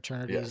 That's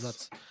fraternities.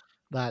 Yes.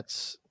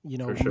 That's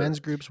sure. men's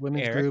groups,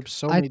 women's groups.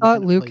 So I many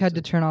thought Luke places. had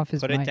to turn off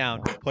his Put mic. it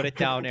down. Put it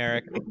down,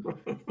 Eric.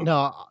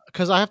 No,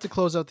 because I have to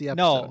close out the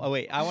episode. No,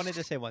 wait. I wanted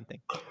to say one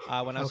thing.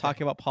 When I was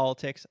talking about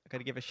politics, I got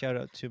to give a shout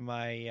out to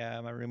my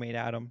my roommate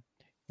Adam.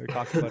 We were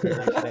talking about it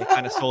earlier today.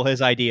 Kind of stole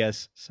his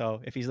ideas.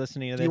 So if he's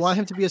listening to this, do you want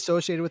him to be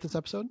associated with this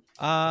episode?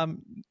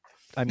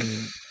 I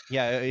mean,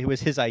 yeah, it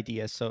was his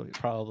idea, so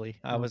probably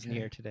I wasn't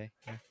here today.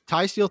 Yeah.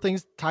 Ty steals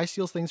things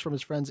from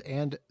his friends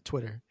and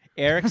Twitter.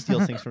 Eric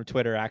steals things from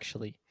Twitter,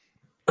 actually.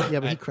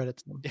 Yeah, but he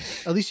credits them.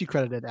 At least you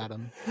credited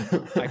Adam.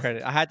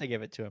 I had to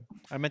give it to him.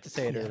 I meant to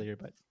say it earlier,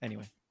 but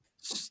anyway.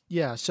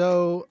 Yeah,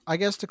 so I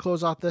guess to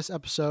close off this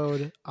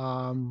episode,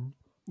 we're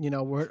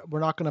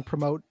not going to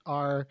promote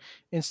our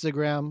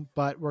Instagram,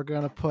 but we're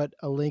going to put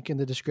a link in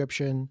the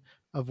description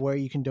of where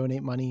you can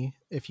donate money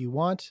if you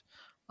want.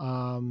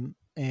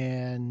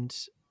 And,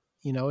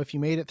 you know, if you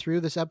made it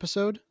through this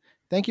episode,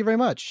 thank you very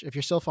much. If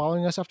you're still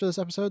following us after this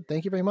episode,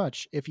 thank you very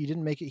much. If you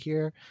didn't make it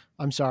here,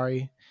 I'm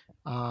sorry.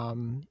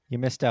 You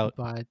missed out.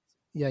 But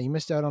yeah, you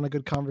missed out on a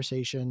good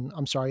conversation.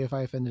 I'm sorry if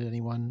I offended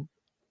anyone,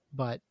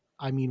 but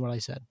I mean what I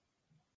said.